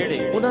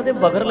ਜਿਹੜੇ, ਉਹਨਾਂ ਦੇ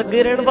ਮਗਰ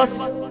ਲੱਗੇ ਰਹਿਣ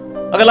ਬਸ।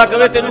 ਅਗਲਾ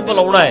ਕਹੇ ਤੈਨੂੰ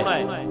ਬੁਲਾਉਣਾ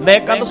ਹੈ, ਮੈਂ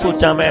ਕੱਲ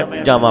ਸੋਚਾਂ ਮੈਂ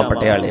ਜਾਵਾਂ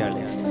ਪਟਿਆਲੇ,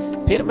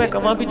 ਫਿਰ ਮੈਂ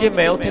ਕਹਾਂ ਵੀ ਜੇ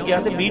ਮੈਂ ਉੱਥੇ ਗਿਆ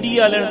ਤੇ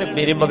ਮੀਡੀਆ ਵਾਲਿਆਂ ਨੇ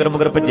ਮੇਰੇ ਮਗਰ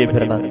ਮਗਰ ਭੱਜੇ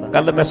ਫਿਰਨਾ।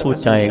 ਕੱਲ ਮੈਂ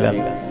ਸੋਚਾਂ ਇਹ ਗੱਲ।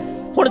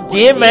 ਹੁਣ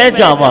ਜੇ ਮੈਂ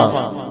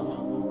ਜਾਵਾਂ,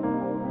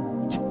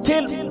 ਜਿੱਥੇ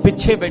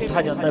ਪਿੱਛੇ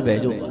ਬੈਠਾ ਜਾਂਦਾ ਬਹਿ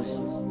ਜਾਓ ਬਸ,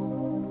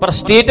 ਪਰ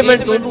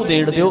ਸਟੇਟਮੈਂਟ ਉਹਨੂੰ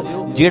ਦੇਣ ਦਿਓ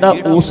ਜਿਹੜਾ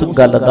ਉਸ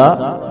ਗੱਲ ਦਾ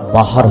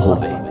ਬਾਹਰ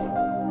ਹੋਵੇ।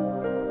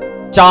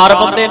 ਚਾਰ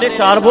ਬੰਦੇ ਨੇ,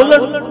 ਚਾਰ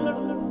ਬੋਲਣ,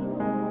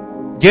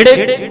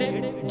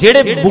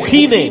 ਜਿਹੜੇ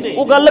ਮੁਖੀ ਨੇ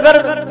ਉਹ ਗੱਲ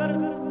ਕਰਨ।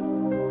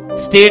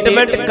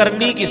 ਸਟੇਟਮੈਂਟ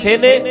ਕਰਨੀ ਕਿਸੇ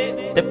ਨੇ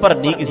ਤੇ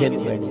ਭਰਨੀ ਕਿਸੇ ਨੇ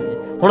ਪੈਣੀ ਹੈ।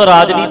 ਹੁਣ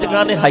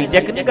ਰਾਜਨੀਤਿਕਾਂ ਨੇ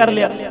ਹਾਈਜੈਕ ਨਹੀਂ ਕਰ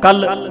ਲਿਆ।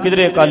 ਕੱਲ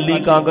ਕਿਧਰੇ ਅਕਾਲੀ,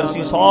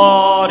 ਕਾਂਗਰਸੀ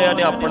ਸਾਰਿਆਂ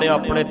ਨੇ ਆਪਣੇ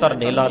ਆਪਣੇ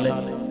ਧਰਨੇ ਲਾ ਲਏ।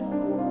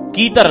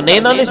 ਕੀ ਧਰਨੇ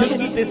ਇਹਨਾਂ ਨੇ ਸ਼ੁਰੂ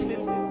ਕੀਤੇ ਸੀ?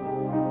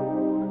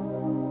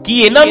 ਕੀ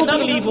ਇਹਨਾਂ ਨੂੰ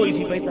ਤਕਲੀਫ ਹੋਈ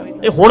ਸੀ ਪਹਿਲਾਂ?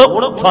 ਇਹ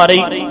ਹੁਣ ਸਾਰੇ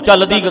ਹੀ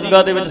ਚੱਲਦੀ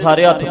ਗੰਗਾ ਦੇ ਵਿੱਚ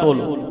ਸਾਰੇ ਹੱਥ ਧੋ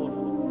ਲਓ।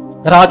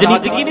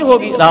 ਰਾਜਨੀਤਿਕ ਹੀ ਨਹੀਂ ਹੋ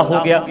ਗਈ, ਰਾਹ ਹੋ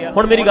ਗਿਆ।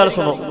 ਹੁਣ ਮੇਰੀ ਗੱਲ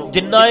ਸੁਣੋ,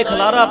 ਜਿੰਨਾ ਇਹ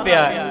ਖਲਾਰਾ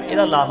ਪਿਆ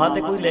ਇਹਦਾ ਲਾਹਾ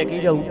ਤੇ ਕੋਈ ਲੈ ਕੇ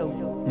ਜਾਊ,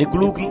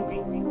 ਨਿਕਲੂ ਕੀ?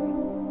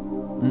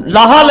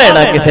 ਲਾਹਾ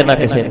ਲੈਣਾ ਕਿਸੇ ਨਾ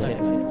ਕਿਸੇ ਨੇ।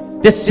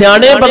 ਤੇ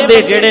ਸਿਆਣੇ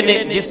ਬੰਦੇ ਜਿਹੜੇ ਨੇ,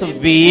 ਜਿਸ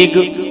ਵੇਗ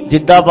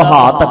ਜਿੱਦਾਂ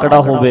ਵਹਾਅ ਤਕੜਾ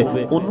ਹੋਵੇ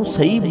ਉਹਨੂੰ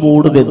ਸਹੀ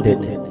ਮੋੜ ਦਿੰਦੇ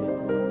ਨੇ,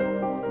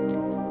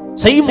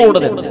 ਸਹੀ ਮੋੜ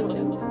ਦਿੰਦੇ।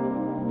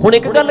 ਹੁਣ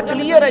ਇੱਕ ਗੱਲ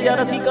ਕਲੀਅਰ ਹੈ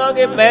ਯਾਰ, ਅਸੀਂ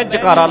ਕਹਾਂਗੇ ਮੈਂ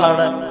ਜਕਾਰਾ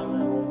ਲਾਣਾ,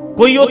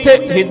 ਕੋਈ ਉੱਥੇ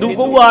ਹਿੰਦੂ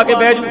ਕਹੂ ਆ ਕੇ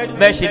ਬਹਿ ਜੂ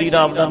ਮੈਂ ਸ਼੍ਰੀ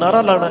ਰਾਮ ਦਾ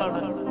ਨਾਰਾ ਲਾਣਾ,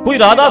 ਕੋਈ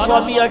ਰਾਧਾ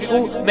ਸਵਾਮੀ ਆ ਕੇ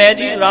ਕਹੂ ਮੈਂ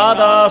ਜੀ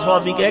ਰਾਧਾ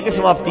ਸਵਾਮੀ ਕਹਿ ਕੇ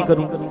ਸਮਾਪਤੀ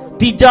ਕਰੂ,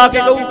 ਤੀਜਾ ਆ ਕੇ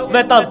ਕਹੂ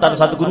ਮੈਂ ਧੰਨ ਧੰਨ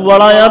ਸਤਿਗੁਰੂ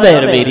ਵਾਲਾ ਆ,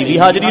 ਮੇਰੀ ਵੀ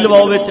ਹਾਜ਼ਰੀ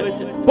ਲਵਾਓ ਵਿੱਚ,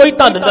 ਕੋਈ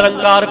ਧੰਨ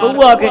ਨਿਰੰਕਾਰ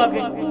ਕਹੂ ਆ ਕੇ,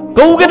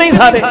 ਕਹੂਗੇ ਨਹੀਂ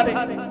ਸਾਰੇ।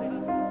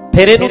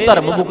 ਫਿਰ ਇਹਨੂੰ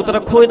ਧਰਮ ਮੁਕਤ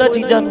ਰੱਖੋ, ਇਹਨਾਂ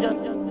ਚੀਜ਼ਾਂ ਨੂੰ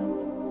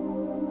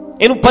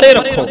ਇਹਨੂੰ ਪਰੇ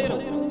ਰੱਖੋ।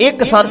 ਇਹ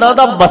ਕਿਸਾਨਾਂ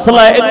ਦਾ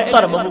ਮਸਲਾ ਹੈ, ਇਹਨੂੰ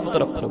ਧਰਮ ਮੁਕਤ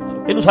ਰੱਖੋ,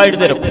 ਇਹਨੂੰ ਸਾਈਡ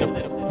ਤੇ ਰੱਖੋ।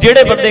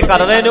 ਜਿਹੜੇ ਬੰਦੇ ਕਰ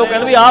ਰਹੇ ਨੇ ਉਹ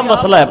ਕਹਿੰਦੇ ਵੀ ਆਹ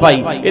ਮਸਲਾ ਹੈ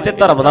ਭਾਈ, ਇਹ ਤੇ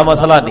ਧਰਮ ਦਾ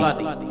ਮਸਲਾ ਨਹੀਂ।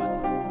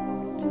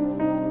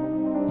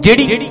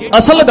 ਜਿਹੜੀ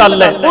ਅਸਲ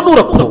ਗੱਲ ਹੈ ਉਹਨੂੰ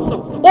ਰੱਖੋ,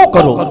 ਉਹ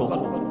ਕਰੋ।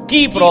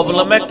 ਕੀ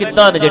ਪ੍ਰੋਬਲਮ ਹੈ,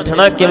 ਕਿੱਦਾਂ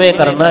ਨਜਿੱਠਣਾ, ਕਿਵੇਂ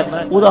ਕਰਨਾ,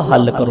 ਉਹਦਾ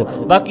ਹੱਲ ਕਰੋ।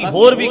 ਬਾਕੀ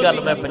ਹੋਰ ਵੀ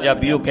ਗੱਲ ਮੈਂ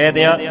ਪੰਜਾਬੀਓ ਕਹਿ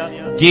ਦਿਆਂ,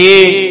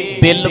 ਜੇ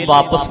ਬਿੱਲ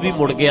ਵਾਪਸ ਵੀ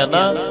ਮੁੜ ਗਿਆ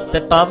ਨਾ ਤੇ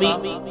ਤਾਂ ਵੀ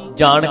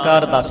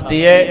ਜਾਣਕਾਰ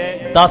ਦੱਸਦੇ ਐ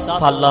 10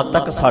 ਸਾਲਾਂ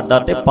ਤੱਕ ਸਾਡਾ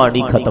ਤੇ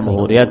ਪਾਣੀ ਖਤਮ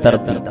ਹੋ ਰਿਹਾ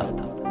ਧਰਤੀ ਦਾ।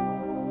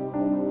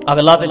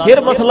 ਅਗਲਾ ਤੇ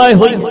ਫਿਰ ਮਸਲਾ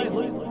ਇਹੋ ਹੀ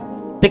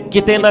ਤੇ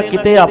ਕਿਤੇ ਨਾ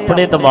ਕਿਤੇ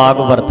ਆਪਣੇ ਦਿਮਾਗ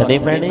ਵਰਤਣੇ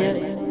ਪੈਣੇ ਆ।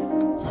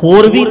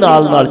 ਹੋਰ ਵੀ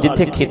ਨਾਲ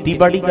ਜਿੱਥੇ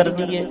ਖੇਤੀਬਾੜੀ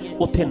ਕਰਨੀ ਹੈ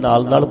ਉੱਥੇ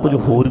ਨਾਲ ਕੁਝ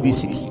ਹੋਰ ਵੀ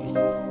ਸਿੱਖੀਏ,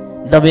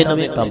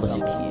 ਨਵੇਂ ਕੰਮ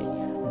ਸਿੱਖੀਏ,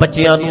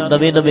 ਬੱਚਿਆਂ ਨੂੰ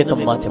ਨਵੇਂ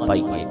ਕੰਮਾਂ 'ਚ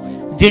ਪਾਈਏ।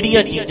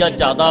 ਜਿਹੜੀਆਂ ਚੀਜ਼ਾਂ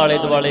ਜ਼ਿਆਦਾ ਆਲੇ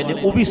ਦੁਆਲੇ ਨੇ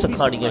ਉਹ ਵੀ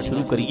ਸਿਖਾਉਣੀਆਂ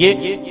ਸ਼ੁਰੂ ਕਰੀਏ।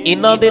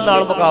 ਇਹਨਾਂ ਦੇ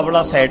ਨਾਲ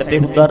ਮੁਕਾਬਲਾ ਸਾਈਡ ਤੇ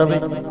ਹੁੰਦਾ ਰਵੇ,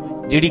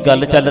 ਜਿਹੜੀ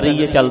ਗੱਲ ਚੱਲ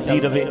ਰਹੀ ਹੈ ਚੱਲਦੀ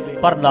ਰਵੇ,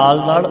 ਪਰ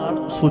ਨਾਲ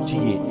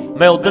ਸੋਚੀਏ।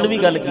 ਮੈਂ ਉਦਣ ਵੀ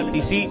ਗੱਲ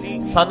ਕੀਤੀ ਸੀ,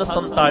 ਸੰਨ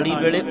 47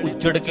 ਵੇਲੇ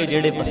ਉੱਜੜ ਕੇ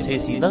ਜਿਹੜੇ ਵਸੇ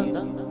ਸੀ ਨਾ,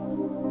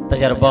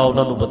 ਤਜਰਬਾ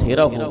ਉਹਨਾਂ ਨੂੰ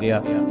ਬਥੇਰਾ ਹੋ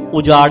ਗਿਆ।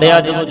 ਉਜਾੜਿਆ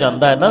ਜਦੋਂ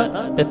ਜਾਂਦਾ ਹੈ ਨਾ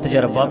ਤੇ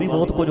ਤਜਰਬਾ ਵੀ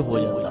ਬਹੁਤ ਕੁਝ ਹੋ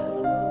ਜਾਂਦਾ ਹੈ।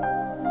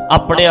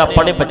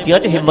 ਆਪਣੇ ਬੱਚਿਆਂ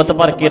 'ਚ ਹਿੰਮਤ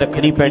ਭਰ ਕੇ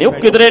ਰੱਖਣੀ ਪੈਣੀ। ਉਹ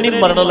ਕਿਧਰੇ ਨਹੀਂ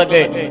ਮਰਨ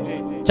ਲੱਗੇ,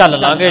 ਚੱਲ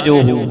ਲਾਂਗੇ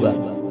ਜੋ ਹੋਊਗਾ।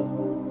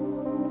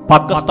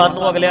 ਪਾਕਿਸਤਾਨ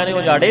ਨੂੰ ਅਗਲਿਆਂ ਨੇ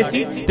ਉਜਾੜੇ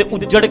ਸੀ ਤੇ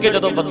ਉੱਜੜ ਕੇ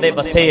ਜਦੋਂ ਬੰਦੇ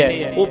ਵਸੇ ਐ,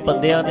 ਉਹ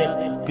ਬੰਦਿਆਂ ਦੇ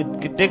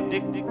ਕਿਤੇ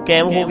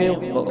ਕਾਇਮ ਹੋ ਗਏ,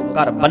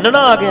 ਘਰ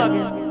ਬੰਨਣਾ ਆ ਗਿਆ।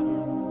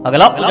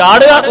 ਅਗਲਾ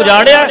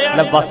ਉਜਾੜਿਆ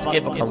ਲੈ ਬਸ ਕੇ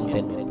ਵਿਖਾਉਂ,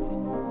 ਤੈਨੂੰ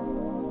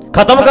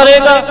ਖਤਮ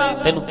ਕਰੇਗਾ,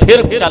 ਤੈਨੂੰ ਫਿਰ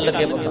ਚੱਲ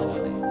ਕੇ ਵਿਖਾਵਾਂਗੇ।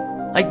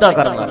 ਏਦਾਂ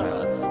ਕਰਨਾ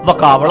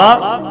ਮੁਕਾਬਲਾ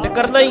ਤੇ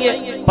ਕਰਨਾ ਹੀ ਹੈ,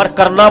 ਪਰ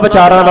ਕਰਨਾ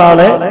ਵਿਚਾਰਾਂ ਨਾਲ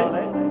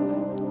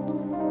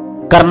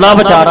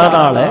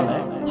ਹੈ।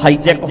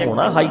 ਹਾਈਜੈਕ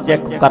ਹੋਣਾ,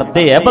 ਹਾਈਜੈਕ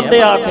ਕਰਦੇ ਐ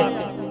ਬੰਦੇ ਆ ਕੇ,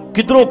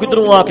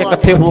 ਕਿਧਰੋਂ ਆ ਕੇ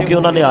ਇਕੱਠੇ ਹੋ ਕੇ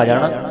ਉਹਨਾਂ ਨੇ ਆ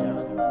ਜਾਣਾ।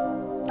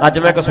 ਅੱਜ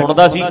ਮੈਂ ਇੱਕ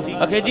ਸੁਣਦਾ ਸੀ,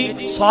 ਅਖੇ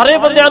ਜੀ ਸਾਰੇ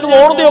ਬੰਦਿਆਂ ਨੂੰ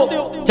ਆਉਣ ਦਿਓ,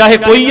 ਚਾਹੇ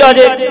ਕੋਈ ਆ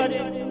ਜਾਏ,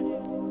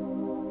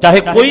 ਚਾਹੇ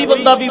ਕੋਈ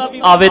ਬੰਦਾ ਵੀ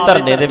ਆਵੇ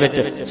ਧਰਨੇ ਦੇ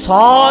ਵਿੱਚ,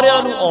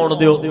 ਸਾਰਿਆਂ ਨੂੰ ਆਉਣ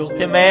ਦਿਓ।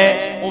 ਤੇ ਮੈਂ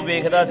ਉਹ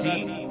ਵੇਖਦਾ ਸੀ,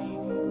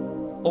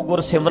 ਉਹ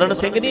ਗੁਰਸਿਮਰਨ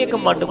ਸਿੰਘ ਨਹੀਂ ਇੱਕ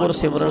ਮੰਡ,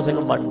 ਗੁਰਸਿਮਰਨ ਸਿੰਘ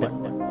ਮੰਡ,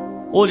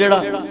 ਉਹ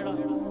ਜਿਹੜਾ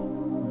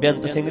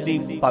ਬੇਅੰਤ ਸਿੰਘ ਦੀ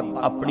ਪੱਗ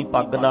ਆਪਣੀ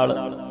ਪੱਗ ਨਾਲ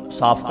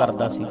ਸਾਫ਼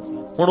ਕਰਦਾ ਸੀ।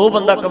 ਹੁਣ ਉਹ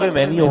ਬੰਦਾ ਕਵੇ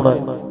ਮੈਂ ਵੀ ਆਉਣਾ,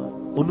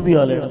 ਉਹਨੂੰ ਵੀ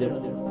ਆ ਲੈਣ ਦਿਓ।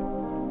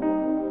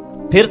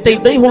 ਫਿਰ ਤੇ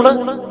ਇਦਾਂ ਹੀ ਹੋਣਾ।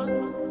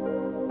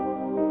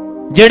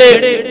 ਜਿਹੜੇ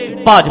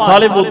ਭਾਜਪਾ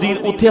ਵਾਲੇ ਮੋਦੀ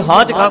ਉੱਥੇ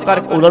ਹਾਂ ਚ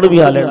ਕਰਕੇ ਉਹਨਾਂ ਨੂੰ ਵੀ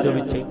ਆ ਲੈਣ ਦਿਓ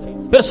ਵਿੱਚ,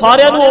 ਫਿਰ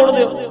ਸਾਰਿਆਂ ਨੂੰ ਆਉਣ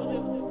ਦਿਓ।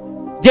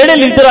 ਜਿਹੜੇ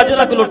ਲੀਡਰ ਅੱਜ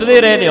ਤੱਕ ਲੁੱਟਦੇ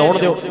ਰਹੇ ਨੇ ਆਉਣ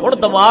ਦਿਓ। ਹੁਣ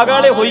ਦਿਮਾਗ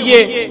ਵਾਲੇ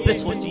ਹੋਈਏ ਤੇ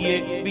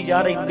ਸੋਚੀਏ ਵੀ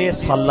ਯਾਰ ਇੰਨੇ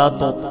ਸਾਲਾਂ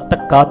ਤੋਂ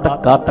ਧੱਕਾ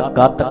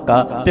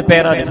ਤੇ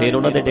ਪੈਰਾਂ 'ਚ ਫੇਰ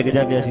ਉਹਨਾਂ ਦੇ ਡਿੱਗ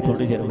ਜਾਂਦੇ ਅਸੀਂ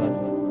ਥੋੜੇ ਚਿਰ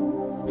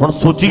ਬਾਅਦ। ਹੁਣ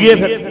ਸੋਚੀਏ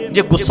ਫਿਰ,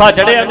 ਜੇ ਗੁੱਸਾ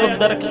ਚੜਿਆ ਨੂੰ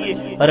ਅੰਦਰ ਰੱਖੀਏ,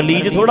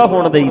 ਰਿਲੀਜ਼ ਥੋੜਾ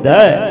ਹੋਣ ਦੇਈਦਾ।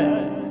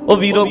 ਉਹ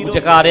ਵੀਰੋ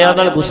ਚਕਾਰਿਆਂ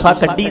ਨਾਲ ਗੁੱਸਾ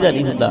ਕੱਢੀ ਦਾ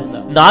ਨਹੀਂ ਹੁੰਦਾ,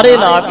 ਨਾਰੇ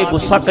ਲਾ ਕੇ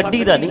ਗੁੱਸਾ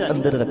ਕੱਢੀ ਦਾ ਨਹੀਂ,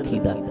 ਅੰਦਰ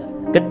ਰੱਖੀਦਾ,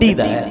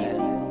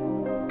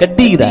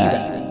 ਕੱਢੀਦਾ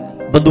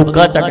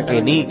ਬੰਦੂਕਾਂ ਚੱਕ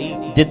ਕੇ ਨਹੀਂ।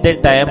 ਜਿੱਦੇ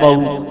ਟਾਈਮ ਆਊ,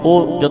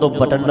 ਉਹ ਜਦੋਂ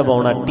ਬਟਨ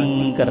ਦਬਾਉਣਾ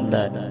ਟੀ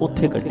ਕਰਨਾ,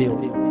 ਉੱਥੇ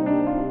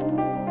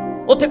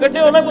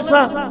ਕੱਢਿਓ ਨਾ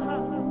ਗੁੱਸਾ।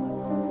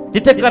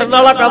 ਜਿੱਥੇ ਕਰਨ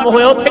ਵਾਲਾ ਕੰਮ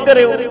ਹੋਇਆ ਉੱਥੇ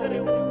ਕਰਿਓ।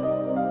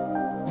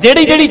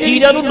 ਜਿਹੜੀ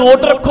ਚੀਜ਼ਾਂ ਨੂੰ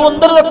ਨੋਟ ਰੱਖੋ,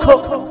 ਅੰਦਰ ਰੱਖੋ।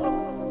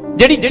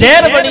 ਜਿਹੜੀ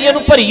ਜ਼ਹਿਰ ਬਣੀ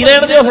ਇਹਨੂੰ ਭਰੀ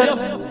ਰਹਿਣ ਦਿਓ, ਫਿਰ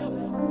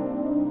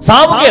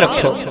ਸਾਂਭ ਕੇ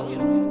ਰੱਖੋ,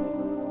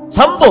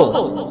 ਸੰਭੋ,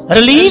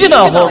 ਰਿਲੀਜ਼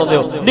ਨਾ ਹੋਣ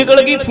ਦਿਓ।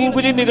 ਨਿਕਲ ਗਈ ਫੂਕ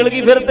ਜੀ, ਨਿਕਲ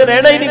ਗਈ, ਫਿਰ ਤੇ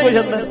ਰਹਿਣਾ ਹੀ ਨਹੀਂ ਕੁਝ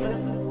ਅੰਦਰ।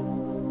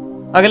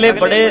 ਅਗਲੇ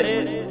ਬੜੇ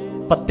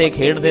ਪੱਤੇ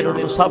ਖੇਡਦੇ ਨੇ,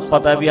 ਉਹਨਾਂ ਨੂੰ ਸਭ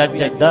ਪਤਾ ਵੀ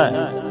ਅੱਜ ਏਦਾਂ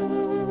ਹੈ,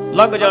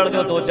 ਲੰਘ ਜਾਣ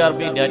ਦਿਓ 2-4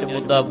 ਮਹੀਨਿਆਂ 'ਚ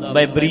ਮੁੱਦਾ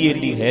ਮੈਬਰੀ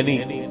ਇੰਨੀ ਹੈ ਨਹੀਂ।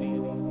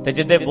 ਤੇ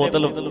ਜਿੱਦੇ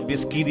ਬੋਤਲ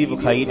ਵਿਸਕੀ ਦੀ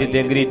ਵਿਖਾਈ,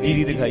 ਜਿੱਦੇ ਅੰਗਰੇਜ਼ੀ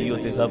ਦੀ ਦਿਖਾਈ,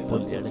 ਉੱਤੇ ਸਭ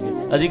ਭੁੱਲ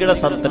ਜਾਣਗੇ। ਅਸੀਂ ਕਿਹੜਾ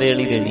ਸੰਤਰੇ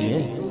ਵਾਲੀ ਦੇਣੀ ਹੈ,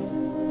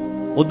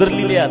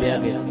 ਉਧਰਲੀ ਲਿਆ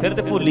ਦਿਆਂਗੇ। ਫਿਰ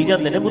ਤੇ ਭੁੱਲ ਹੀ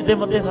ਜਾਂਦੇ ਨੇ ਮੁੱਦੇ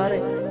ਮੱਦੇ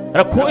ਸਾਰੇ।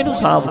 ਰੱਖੋ ਇਹਨੂੰ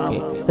ਸਾਂਭ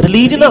ਕੇ,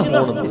 ਰਿਲੀਜ਼ ਨਾ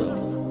ਹੋਣ ਦਿਓ।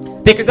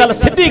 ਤੇ ਇੱਕ ਗੱਲ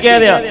ਸਿੱਧੀ ਕਹਿ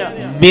ਦਿਆ,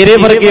 ਮੇਰੇ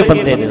ਵਰਗੇ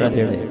ਬੰਦੇ ਨੇ ਨਾ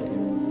ਜਿਹੜੇ,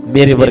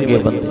 ਮੇਰੇ ਵਰਗੇ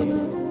ਬੰਦੇ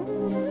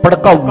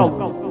ਭੜਕਾਊ,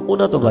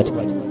 ਉਹਨਾਂ ਤੋਂ ਬਚ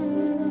ਕੇ।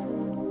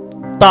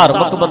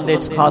 ਧਾਰਮਿਕ ਬੰਦੇ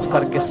ਖਾਸ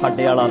ਕਰਕੇ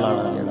ਸਾਡੇ ਵਾਲਾ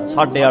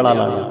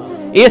ਲਾਣਾ,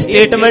 ਇਹ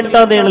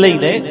ਸਟੇਟਮੈਂਟਾਂ ਦੇਣ ਲਈ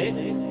ਨੇ।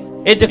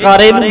 ਇਹ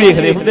ਜਕਾਰੇ ਨੂੰ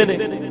ਵੇਖਦੇ ਹੁੰਦੇ ਨੇ,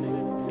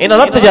 ਇਹਨਾਂ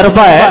ਦਾ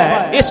ਤਜਰਬਾ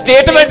ਹੈ। ਇਹ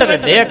ਸਟੇਟਮੈਂਟ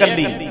ਦਿੰਦੇ ਆ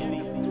ਇਕੱਲੀ,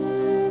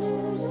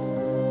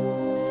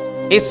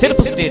 ਇਹ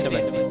ਸਿਰਫ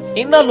ਸਟੇਟਮੈਂਟ।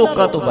 ਇਹਨਾਂ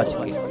ਲੋਕਾਂ ਤੋਂ ਬਚ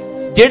ਕੇ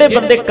ਜਿਹੜੇ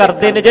ਬੰਦੇ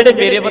ਕਰਦੇ ਨੇ, ਜਿਹੜੇ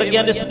ਮੇਰੇ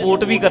ਵਰਗਿਆਂ ਨੇ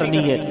ਸਪੋਰਟ ਵੀ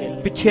ਕਰਨੀ ਹੈ,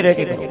 ਪਿੱਛੇ ਰਹਿ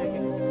ਕੇ ਕਰੋ,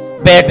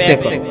 ਬੈਕ ਤੇ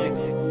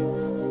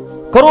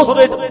ਕਰੋ,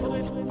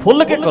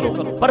 ਖੁੱਲ ਕੇ ਕਰੋ,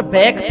 ਪਰ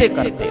ਬੈਕ ਤੇ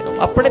ਕਰਦੇ ਰਹੋ।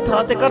 ਆਪਣੇ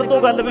ਥਾਂ ਤੇ ਕਰ ਦੋ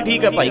ਗੱਲ, ਵੀ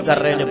ਠੀਕ ਹੈ ਭਾਈ ਕਰ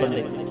ਰਹੇ ਨੇ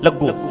ਬੰਦੇ,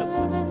 ਲੱਗੋ।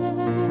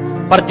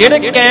 ਪਰ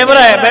ਜਿਹੜੇ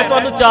ਕੈਮਰਾ ਹੈ, ਮੈਂ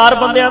ਤੁਹਾਨੂੰ 4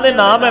 ਬੰਦਿਆਂ ਦੇ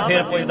ਨਾਮ ਹੈ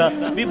ਫੇਰ ਪੁੱਛਦਾ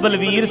ਵੀ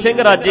ਬਲਵੀਰ ਸਿੰਘ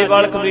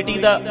ਰਾਜੇਵਾਲ ਕਮੇਟੀ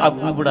ਦਾ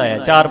ਆਗੂ ਬਣਾਇਆ,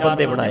 4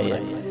 ਬੰਦੇ ਬਣਾਏ ਆ।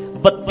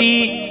 32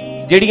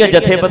 ਜਿਹੜੀਆਂ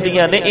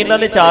ਜਥੇਬੰਦੀਆਂ ਨੇ, ਇਹਨਾਂ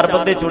ਨੇ 4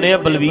 ਬੰਦੇ ਚੁਣੇ ਆ,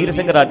 ਬਲਵੀਰ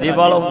ਸਿੰਘ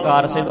ਰਾਜੇਵਾਲ,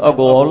 ਓਂਕਾਰ ਸਿੰਘ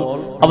ਅਗੋਲ,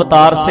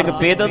 ਅਵਤਾਰ ਸਿੰਘ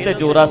ਪੇਦਨ ਤੇ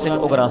ਜੋਰਾ ਸਿੰਘ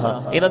ਉਗਰਾਹਾਂ।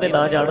 ਇਹਨਾਂ ਦੇ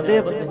ਨਾਂ ਜਾਣਦੇ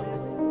ਆ ਬੰਦੇ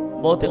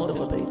ਬਹੁਤ, ਇਹਨੂੰ ਤਾਂ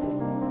ਪਤਾ ਹੀ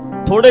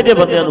ਨਹੀਂ। ਥੋੜੇ ਜਿਹੇ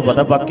ਬੰਦਿਆਂ ਨੂੰ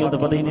ਪਤਾ, ਬਾਕੀ ਨੂੰ ਤਾਂ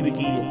ਪਤਾ ਹੀ ਨਹੀਂ ਵੀ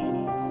ਕੀ ਹੈ।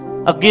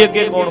 ਅੱਗੇ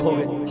ਕੌਣ ਹੋ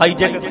ਗਏ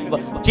ਹਾਈਜੈਕ,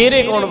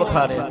 ਚਿਹਰੇ ਕੌਣ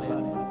ਵਿਖਾ ਰਿਹਾ,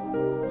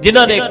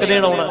 ਜਿਨ੍ਹਾਂ ਨੇ 1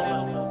 ਦਿਨ ਆਉਣਾ,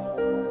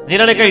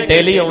 ਜਿਨ੍ਹਾਂ ਨੇ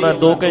ਘੰਟੇ ਲਈ ਆਉਣਾ,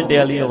 2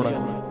 ਘੰਟਿਆਂ ਲਈ ਆਉਣਾ।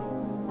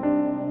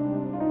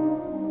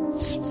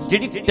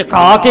 ਜਿਹੜੀ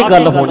ਟਿਕਾ ਕੇ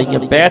ਗੱਲ ਹੋਣੀ ਹੈ,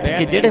 ਬੈਠ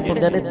ਕੇ, ਜਿਹੜੇ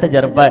ਬੰਦਿਆਂ ਨੇ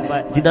ਤਜਰਬਾ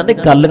ਹੈ, ਜਿਨ੍ਹਾਂ ਨੇ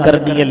ਗੱਲ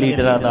ਕਰਨੀ ਹੈ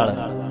ਲੀਡਰਾਂ ਨਾਲ।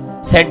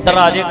 ਸੈਂਟਰ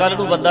ਆ ਜੇ ਕੱਲ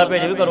ਨੂੰ ਬੰਦਾ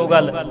ਭੇਜੇ ਵੀ ਕਰੋ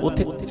ਗੱਲ,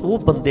 ਉੱਥੇ ਉਹ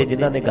ਬੰਦੇ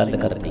ਜਿਨ੍ਹਾਂ ਨੇ ਗੱਲ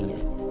ਕਰਨੀ ਹੈ।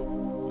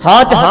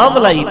 ਹਾਂ ਚ ਹਾਂ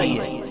ਮਲਾਈ ਦੀ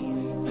ਹੈ।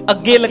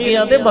 ਅੱਗੇ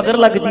ਲੱਗਿਆਂ ਤੇ ਮਗਰ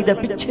ਲੱਗ ਜੀਦਾ,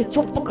 ਪਿੱਛੇ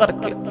ਚੁੱਪ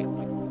ਕਰਕੇ।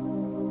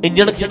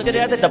 ਇੰਜਣ ਖਿੱਚ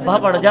ਰਿਹਾ ਤੇ ਡੱਬਾ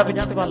ਬਣ ਜਾ,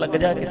 ਪਿੱਛੇ ਪਾ ਲੱਗ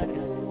ਜਾ ਕਿਤੇ।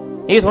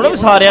 ਇਹ ਥੋੜਾ ਵੀ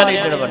ਸਾਰਿਆਂ ਨੇ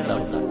ਇੰਜਣ ਬਣਨਾ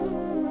ਹੁੰਦਾ,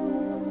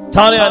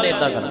 ਸਾਰਿਆਂ ਨੇ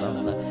ਏਦਾਂ ਕਰਨਾ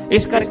ਹੁੰਦਾ।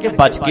 ਇਸ ਕਰਕੇ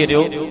ਬਚ ਕੇ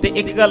ਰਿਓ। ਤੇ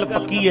ਇੱਕ ਗੱਲ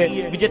ਪੱਕੀ ਹੈ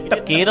ਵੀ ਜੇ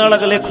ਧੱਕੇ ਨਾਲ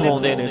ਅਗਲੇ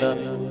ਖਵਾਉਂਦੇ ਨੇ ਨਾ,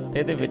 ਤੇ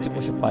ਇਹਦੇ ਵਿੱਚ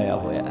ਕੁਝ ਪਾਇਆ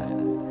ਹੋਇਆ ਹੈ।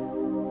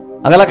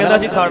 ਅਗਲਾ ਕਹਿੰਦਾ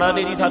ਅਸੀਂ ਖਾਣਾ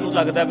ਨਹੀਂ ਜੀ, ਸਾਨੂੰ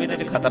ਲੱਗਦਾ ਵੀ ਇਹਦੇ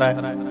 'ਚ ਖਤਰਾ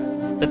ਹੈ,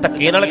 ਤੇ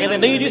ਧੱਕੇ ਨਾਲ ਕਹਿੰਦੇ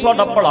ਨਹੀਂ ਜੀ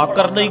ਸਾਡਾ ਭਲਾ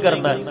ਕਰਨਾ ਹੀ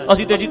ਕਰਨਾ,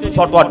 ਅਸੀਂ ਤੇ ਜੀ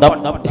ਤੁਹਾਡਾ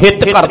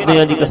ਹਿੱਤ ਕਰਦੇ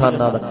ਹਾਂ ਜੀ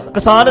ਕਿਸਾਨਾਂ ਦਾ।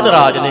 ਕਿਸਾਨ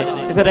ਨਾਰਾਜ਼ ਨੇ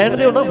ਤੇ ਫਿਰ ਰਹਿਣ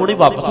ਦਿਓ ਨਾ, ਹੁਣੇ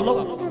ਵਾਪਸ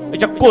ਲਓ,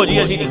 ਚੱਕੋ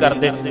ਜੀ ਅਸੀਂ ਨਹੀਂ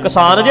ਕਰਦੇ।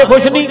 ਕਿਸਾਨ ਜੇ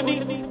ਖੁਸ਼ ਨਹੀਂ,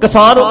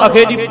 ਕਿਸਾਨ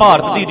ਆਖੇ ਜੀ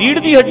ਭਾਰਤ ਦੀ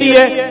ਰੀੜ੍ਹ ਦੀ ਹੱਡੀ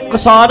ਹੈ,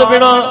 ਕਿਸਾਨ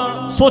ਬਿਨਾਂ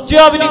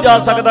ਸੋਚਿਆ ਵੀ ਨਹੀਂ ਜਾ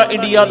ਸਕਦਾ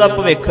ਇੰਡੀਆ ਦਾ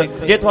ਭਵਿੱਖ।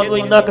 ਜੇ ਤੁਹਾਨੂੰ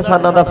ਇੰਨਾ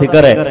ਕਿਸਾਨਾਂ ਦਾ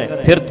ਫਿਕਰ ਹੈ,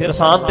 ਫਿਰ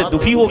ਕਿਸਾਨ ਤੇ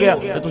ਦੁਖੀ ਹੋ ਗਿਆ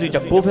ਤੇ ਤੁਸੀਂ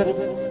ਚੱਕੋ ਫਿਰ।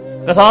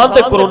 ਕਿਸਾਨ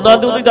ਤੇ ਕਰੋਨਾ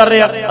ਤੋਂ ਨਹੀਂ ਡਰ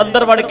ਰਿਹਾ,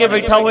 ਅੰਦਰ ਵੜ ਕੇ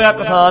ਬੈਠਾ ਹੋਇਆ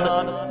ਕਿਸਾਨ,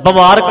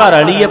 ਬਿਮਾਰ ਘਰ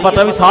ਵਾਲੀ ਹੈ,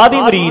 ਪਤਾ ਵੀ ਸਾਹ ਦੀ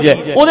ਮਰੀਜ਼ ਹੈ,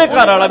 ਉਹਦੇ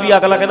ਘਰ ਵਾਲਾ ਵੀ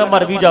ਅਗਲਾ ਕਹਿੰਦਾ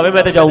ਮਰ ਵੀ ਜਾਵੇ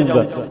ਮੈਂ ਤੇ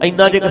ਜਾਊਂਗਾ।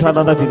 ਇੰਨਾ ਜੇ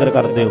ਕਿਸਾਨਾਂ ਦਾ ਫਿਕਰ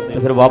ਕਰਦੇ ਹੋ ਤੇ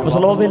ਫਿਰ ਵਾਪਸ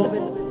ਲਓ ਬਿੱਲ,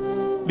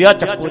 ਵੀ ਆਹ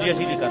ਚੱਕੋ ਜੀ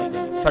ਅਸੀਂ ਨਹੀਂ ਕਰਦੇ,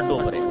 ਛੱਡੋ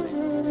ਪਰੇ।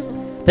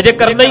 ਤੇ ਜੇ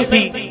ਕਰਨਾ ਹੀ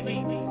ਸੀ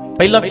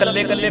ਪਹਿਲਾਂ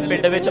ਕੱਲੇ ਕੱਲੇ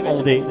ਪਿੰਡ ਵਿੱਚ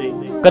ਆਉਂਦੇ,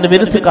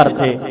 ਕਨਵਿੰਸ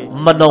ਕਰਦੇ,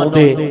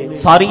 ਮਨਾਉਂਦੇ,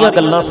 ਸਾਰੀਆਂ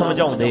ਗੱਲਾਂ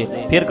ਸਮਝਾਉਂਦੇ,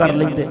 ਫਿਰ ਕਰ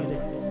ਲੈਂਦੇ।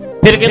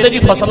 ਫਿਰ ਕਹਿੰਦੇ ਜੀ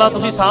ਫਸਲਾਂ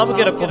ਤੁਸੀਂ ਸਾਂਭ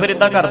ਕੇ ਰੱਖੋ। ਫਿਰ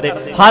ਇਦਾਂ ਕਰਦੇ,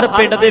 ਹਰ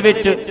ਪਿੰਡ ਦੇ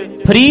ਵਿੱਚ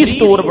ਫ੍ਰੀ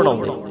ਸਟੋਰ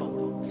ਬਣਾਉਂਦੇ,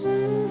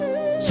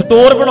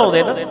 ਸਟੋਰ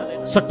ਬਣਾਉਂਦੇ ਨਾ,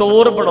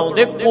 ਸਟੋਰ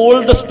ਬਣਾਉਂਦੇ,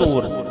 ਕੋਲਡ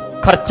ਸਟੋਰ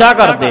ਖਰਚਾ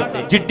ਕਰਦੇ।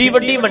 ਜਿੱਡੀ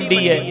ਵੱਡੀ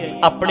ਮੰਡੀ ਹੈ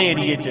ਆਪਣੇ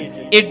ਏਰੀਏ 'ਚ,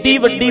 ਏਡੀ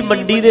ਵੱਡੀ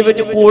ਮੰਡੀ ਦੇ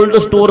ਵਿੱਚ ਕੋਲਡ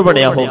ਸਟੋਰ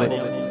ਬਣਿਆ ਹੋਵੇ,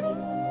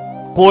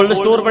 ਕੋਲਡ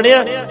ਸਟੋਰ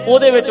ਬਣਿਆ,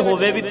 ਉਹਦੇ ਵਿੱਚ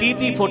ਹੋਵੇ ਵੀ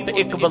 30-30 ਫੁੱਟ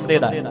ਇੱਕ ਬੰਦੇ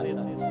ਦਾ।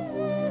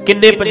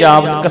 ਕਿੰਨੇ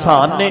ਪੰਜਾਬ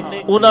ਕਿਸਾਨ ਨੇ,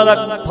 ਉਹਨਾਂ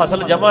ਦਾ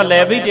ਫਸਲ ਜਮਾ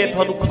ਲੈ ਵੀ, ਜੇ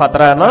ਤੁਹਾਨੂੰ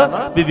ਖਤਰਾ ਹੈ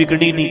ਨਾ ਵੀ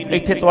ਵਿਕਣੀ ਨਹੀਂ,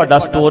 ਇੱਥੇ ਤੁਹਾਡਾ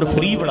ਸਟੋਰ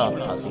ਫ੍ਰੀ ਬਣਾ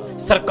ਦਿੱਤਾ ਸੀ,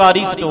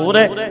 ਸਰਕਾਰੀ ਸਟੋਰ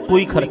ਹੈ,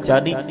 ਕੋਈ ਖਰਚਾ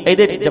ਨਹੀਂ,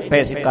 ਇਹਦੇ 'ਚ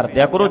ਪੈਸੇ ਕਰ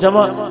ਦਿਆ ਕਰੋ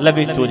ਜਮਾ, ਲੈ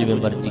ਵੇਚੋ ਜਿਵੇਂ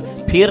ਮਰਜ਼ੀ।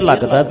 ਫਿਰ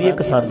ਲੱਗਦਾ ਵੀ ਇਹ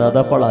ਕਿਸਾਨਾਂ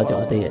ਦਾ ਭਲਾ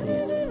ਚਾਹੁੰਦੇ ਆ।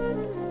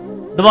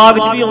 ਦਿਮਾਗ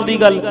 'ਚ ਵੀ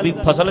ਆਉਂਦੀ ਗੱਲ ਵੀ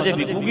ਫਸਲ ਜੇ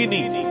ਵਿਕੂਗੀ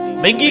ਨਹੀਂ,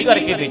 ਮਹਿੰਗੀ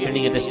ਕਰਕੇ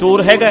ਵੇਚਣੀ ਹੈ ਤੇ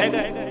ਸਟੋਰ ਹੈਗਾ,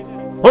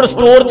 ਹੁਣ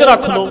ਸਟੋਰ 'ਚ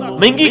ਰੱਖ ਲਓ,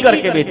 ਮਹਿੰਗੀ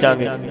ਕਰਕੇ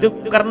ਵੇਚਾਂਗੇ ਤੇ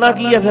ਕਰਨਾ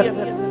ਕੀ ਹੈ ਫਿਰ?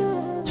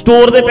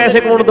 ਸਟੋਰ ਦੇ ਪੈਸੇ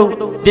ਕੌਣ ਦਊ?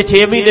 ਜੇ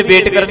 6 ਮਹੀਨੇ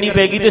ਵੇਟ ਕਰਨੀ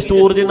ਪੈਗੀ ਤੇ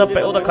ਸਟੋਰ ਜਿੰਨਾ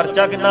ਉਹਦਾ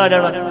ਖਰਚਾ ਕਿੰਨਾ ਆ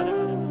ਜਾਣਾ,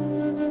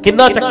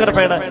 ਕਿੰਨਾ ਚੱਕਰ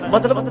ਪੈਣਾ।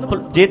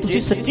 ਮਤਲਬ ਜੇ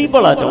ਤੁਸੀਂ ਸੱਚੀ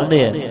ਭਲਾ ਚਾਹੁੰਦੇ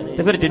ਆ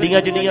ਤੇ ਫਿਰ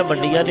ਜਿੰਨੀਆਂ ਜਿੰਨੀਆਂ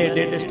ਮੰਡੀਆਂ ਨੇ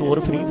ਏਡੇ ਏਡੇ ਸਟੋਰ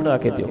ਫ੍ਰੀ ਬਣਾ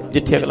ਕੇ ਦਿਓ,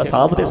 ਜਿੱਥੇ ਅਗਲਾ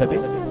ਸਾਂਭ ਤੇ ਸਕੇ,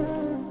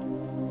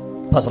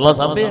 ਫਸਲਾਂ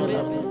ਸਾਂਭੇ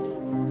ਅਗਲਾ।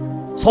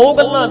 100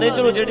 ਗੱਲਾਂ ਨੇ,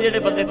 ਚਲੋ ਜਿਹੜੇ ਜਿਹੜੇ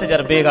ਬੰਦੇ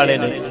ਤਜਰਬੇ ਵਾਲੇ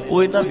ਨੇ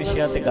ਉਹ ਇਹਨਾਂ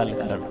ਵਿਸ਼ਿਆਂ ਤੇ ਗੱਲ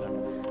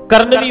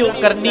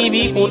ਕਰਨੀ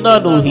ਵੀ ਉਹਨਾਂ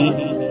ਨੂੰ ਹੀ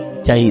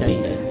ਚਾਹੀਦੀ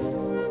ਹੈ,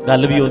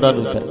 ਗੱਲ ਵੀ ਉਹਨਾਂ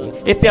ਨੂੰ ਕਰਨੀ।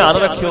 ਇਹ ਧਿਆਨ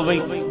ਰੱਖਿਓ ਬਈ,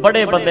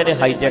 ਬੜੇ ਬੰਦੇ ਨੇ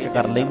ਹਾਈਜੈਕ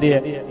ਕਰ ਲੈਂਦੇ ਆ।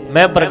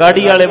 ਮੈਂ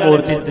ਬਰਗਾੜੀ ਵਾਲੇ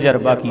ਮੋਰਚੇ 'ਚ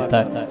ਤਜਰਬਾ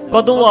ਕੀਤਾ,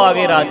 ਕਦੋਂ ਆ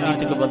ਗਏ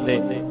ਰਾਜਨੀਤਿਕ ਬੰਦੇ,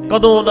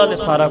 ਕਦੋਂ ਉਹਨਾਂ ਨੇ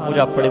ਸਾਰਾ ਕੁਝ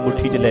ਆਪਣੇ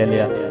ਮੁੱਠੀ 'ਚ ਲੈ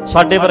ਲਿਆ।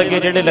 ਸਾਡੇ ਵਰਗੇ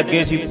ਜਿਹੜੇ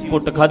ਲੱਗੇ ਸੀ,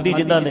 ਕੁੱਟ ਖਾਧੀ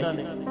ਜਿਨ੍ਹਾਂ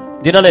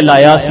ਨੇ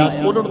ਲਾਇਆ ਸੀ,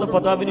 ਉਹਨਾਂ ਨੂੰ ਤਾਂ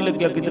ਪਤਾ ਵੀ ਨਹੀਂ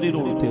ਲੱਗਿਆ ਕਿਧਰੀ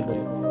ਰੋਡ ਤੇ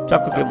ਉਹਨਾਂ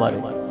ਚੱਕ ਕੇ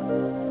ਮਾਰੇ।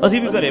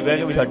 ਅਸੀਂ ਵੀ ਘਰੇ ਬਹਿ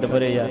ਕੇ ਵੀ ਛੱਡ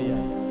ਪਰੇ ਯਾਰ,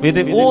 ਵੀ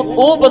ਤੇ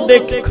ਉਹ ਬੰਦੇ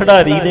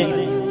ਖਿਡਾਰੀ ਨੇ।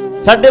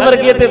 ਸਾਡੇ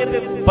ਵਰਗੇ ਤੇ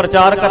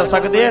ਪ੍ਰਚਾਰ ਕਰ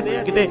ਸਕਦੇ ਆ,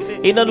 ਕਿਤੇ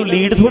ਇਹਨਾਂ ਨੂੰ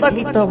ਲੀਡ ਥੋੜਾ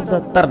ਕੀਤਾ ਹੁੰਦਾ,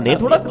 ਧਰਨੇ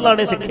ਥੋੜਾ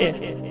ਲਾਣੇ ਸਿੱਖੇ,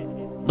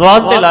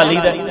 ਦੁਆਨ ਤੇ ਲਾ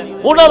ਲਈਦਾ।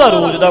 ਉਹਨਾਂ ਦਾ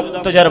ਰੋਜ਼ ਦਾ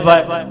ਤਜਰਬਾ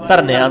ਹੈ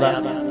ਧਰਨਿਆਂ ਦਾ,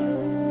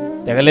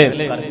 ਤੇ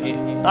ਅਗਲੇ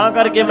ਤਾਂ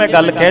ਕਰਕੇ ਮੈਂ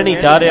ਗੱਲ ਕਹਿਣੀ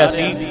ਚਾਹ ਰਿਹਾ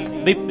ਸੀ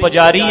ਵੀ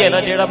ਪੁਜਾਰੀ ਹੈ ਨਾ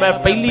ਜਿਹੜਾ, ਮੈਂ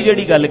ਪਹਿਲੀ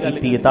ਜਿਹੜੀ ਗੱਲ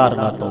ਕੀਤੀ ਹੈ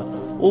ਧਾਰਨਾ ਤੋਂ,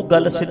 ਉਹ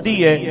ਗੱਲ ਸਿੱਧੀ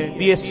ਹੈ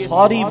ਵੀ ਇਹ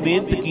ਸਾਰੀ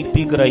ਮਿਹਨਤ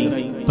ਕੀਤੀ ਕਰਾਈ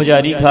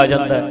ਪੁਜਾਰੀ ਖਾ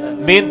ਜਾਂਦਾ।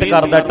 ਮਿਹਨਤ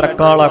ਕਰਦਾ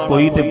ਟਰੱਕਾਂ ਵਾਲਾ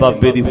ਕੋਈ ਤੇ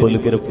ਬਾਬੇ ਦੀ ਫੁੱਲ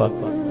ਕਿਰਪਾ,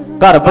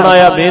 ਘਰ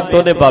ਬਣਾਇਆ ਮਿਹਨਤ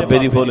ਉਹਨੇ, ਬਾਬੇ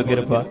ਦੀ ਫੁੱਲ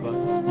ਕਿਰਪਾ।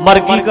 ਮਰ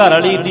ਗਈ ਘਰ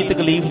ਵਾਲੀ, ਇੰਨੀ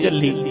ਤਕਲੀਫ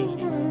ਝੱਲੀ,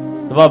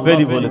 ਬਾਬੇ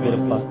ਦੀ ਫੁੱਲ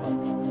ਕਿਰਪਾ।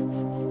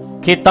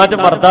 ਖੇਤਾਂ 'ਚ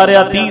ਮਰਦਾ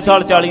ਰਿਹਾ, 30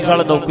 ਸਾਲ 40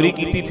 ਸਾਲ ਨੌਕਰੀ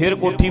ਕੀਤੀ, ਫਿਰ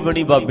ਕੋਠੀ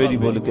ਬਣੀ, ਬਾਬੇ ਦੀ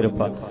ਫੁੱਲ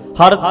ਕਿਰਪਾ।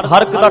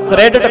 ਹਰ ਇੱਕ ਦਾ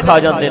ਕ੍ਰੈਡਿਟ ਖਾ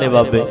ਜਾਂਦੇ ਨੇ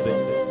ਬਾਬੇ,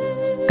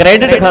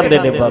 ਕ੍ਰੈਡਿਟ ਖਾਂਦੇ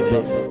ਨੇ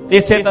ਬਾਬੇ।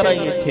 ਇਸੇ ਤਰ੍ਹਾਂ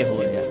ਹੀ ਇੱਥੇ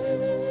ਹੋ ਰਿਹਾ,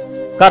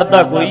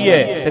 ਕਰਦਾ ਕੋਈ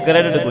ਹੈ ਤੇ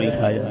ਕ੍ਰੈਡਿਟ ਕੋਈ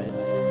ਖਾ ਜਾਂਦਾ।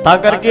 ਤਾਂ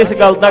ਕਰਕੇ ਇਸ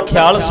ਗੱਲ ਦਾ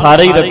ਖਿਆਲ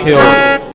ਸਾਰੇ ਹੀ ਰੱਖਿਓ।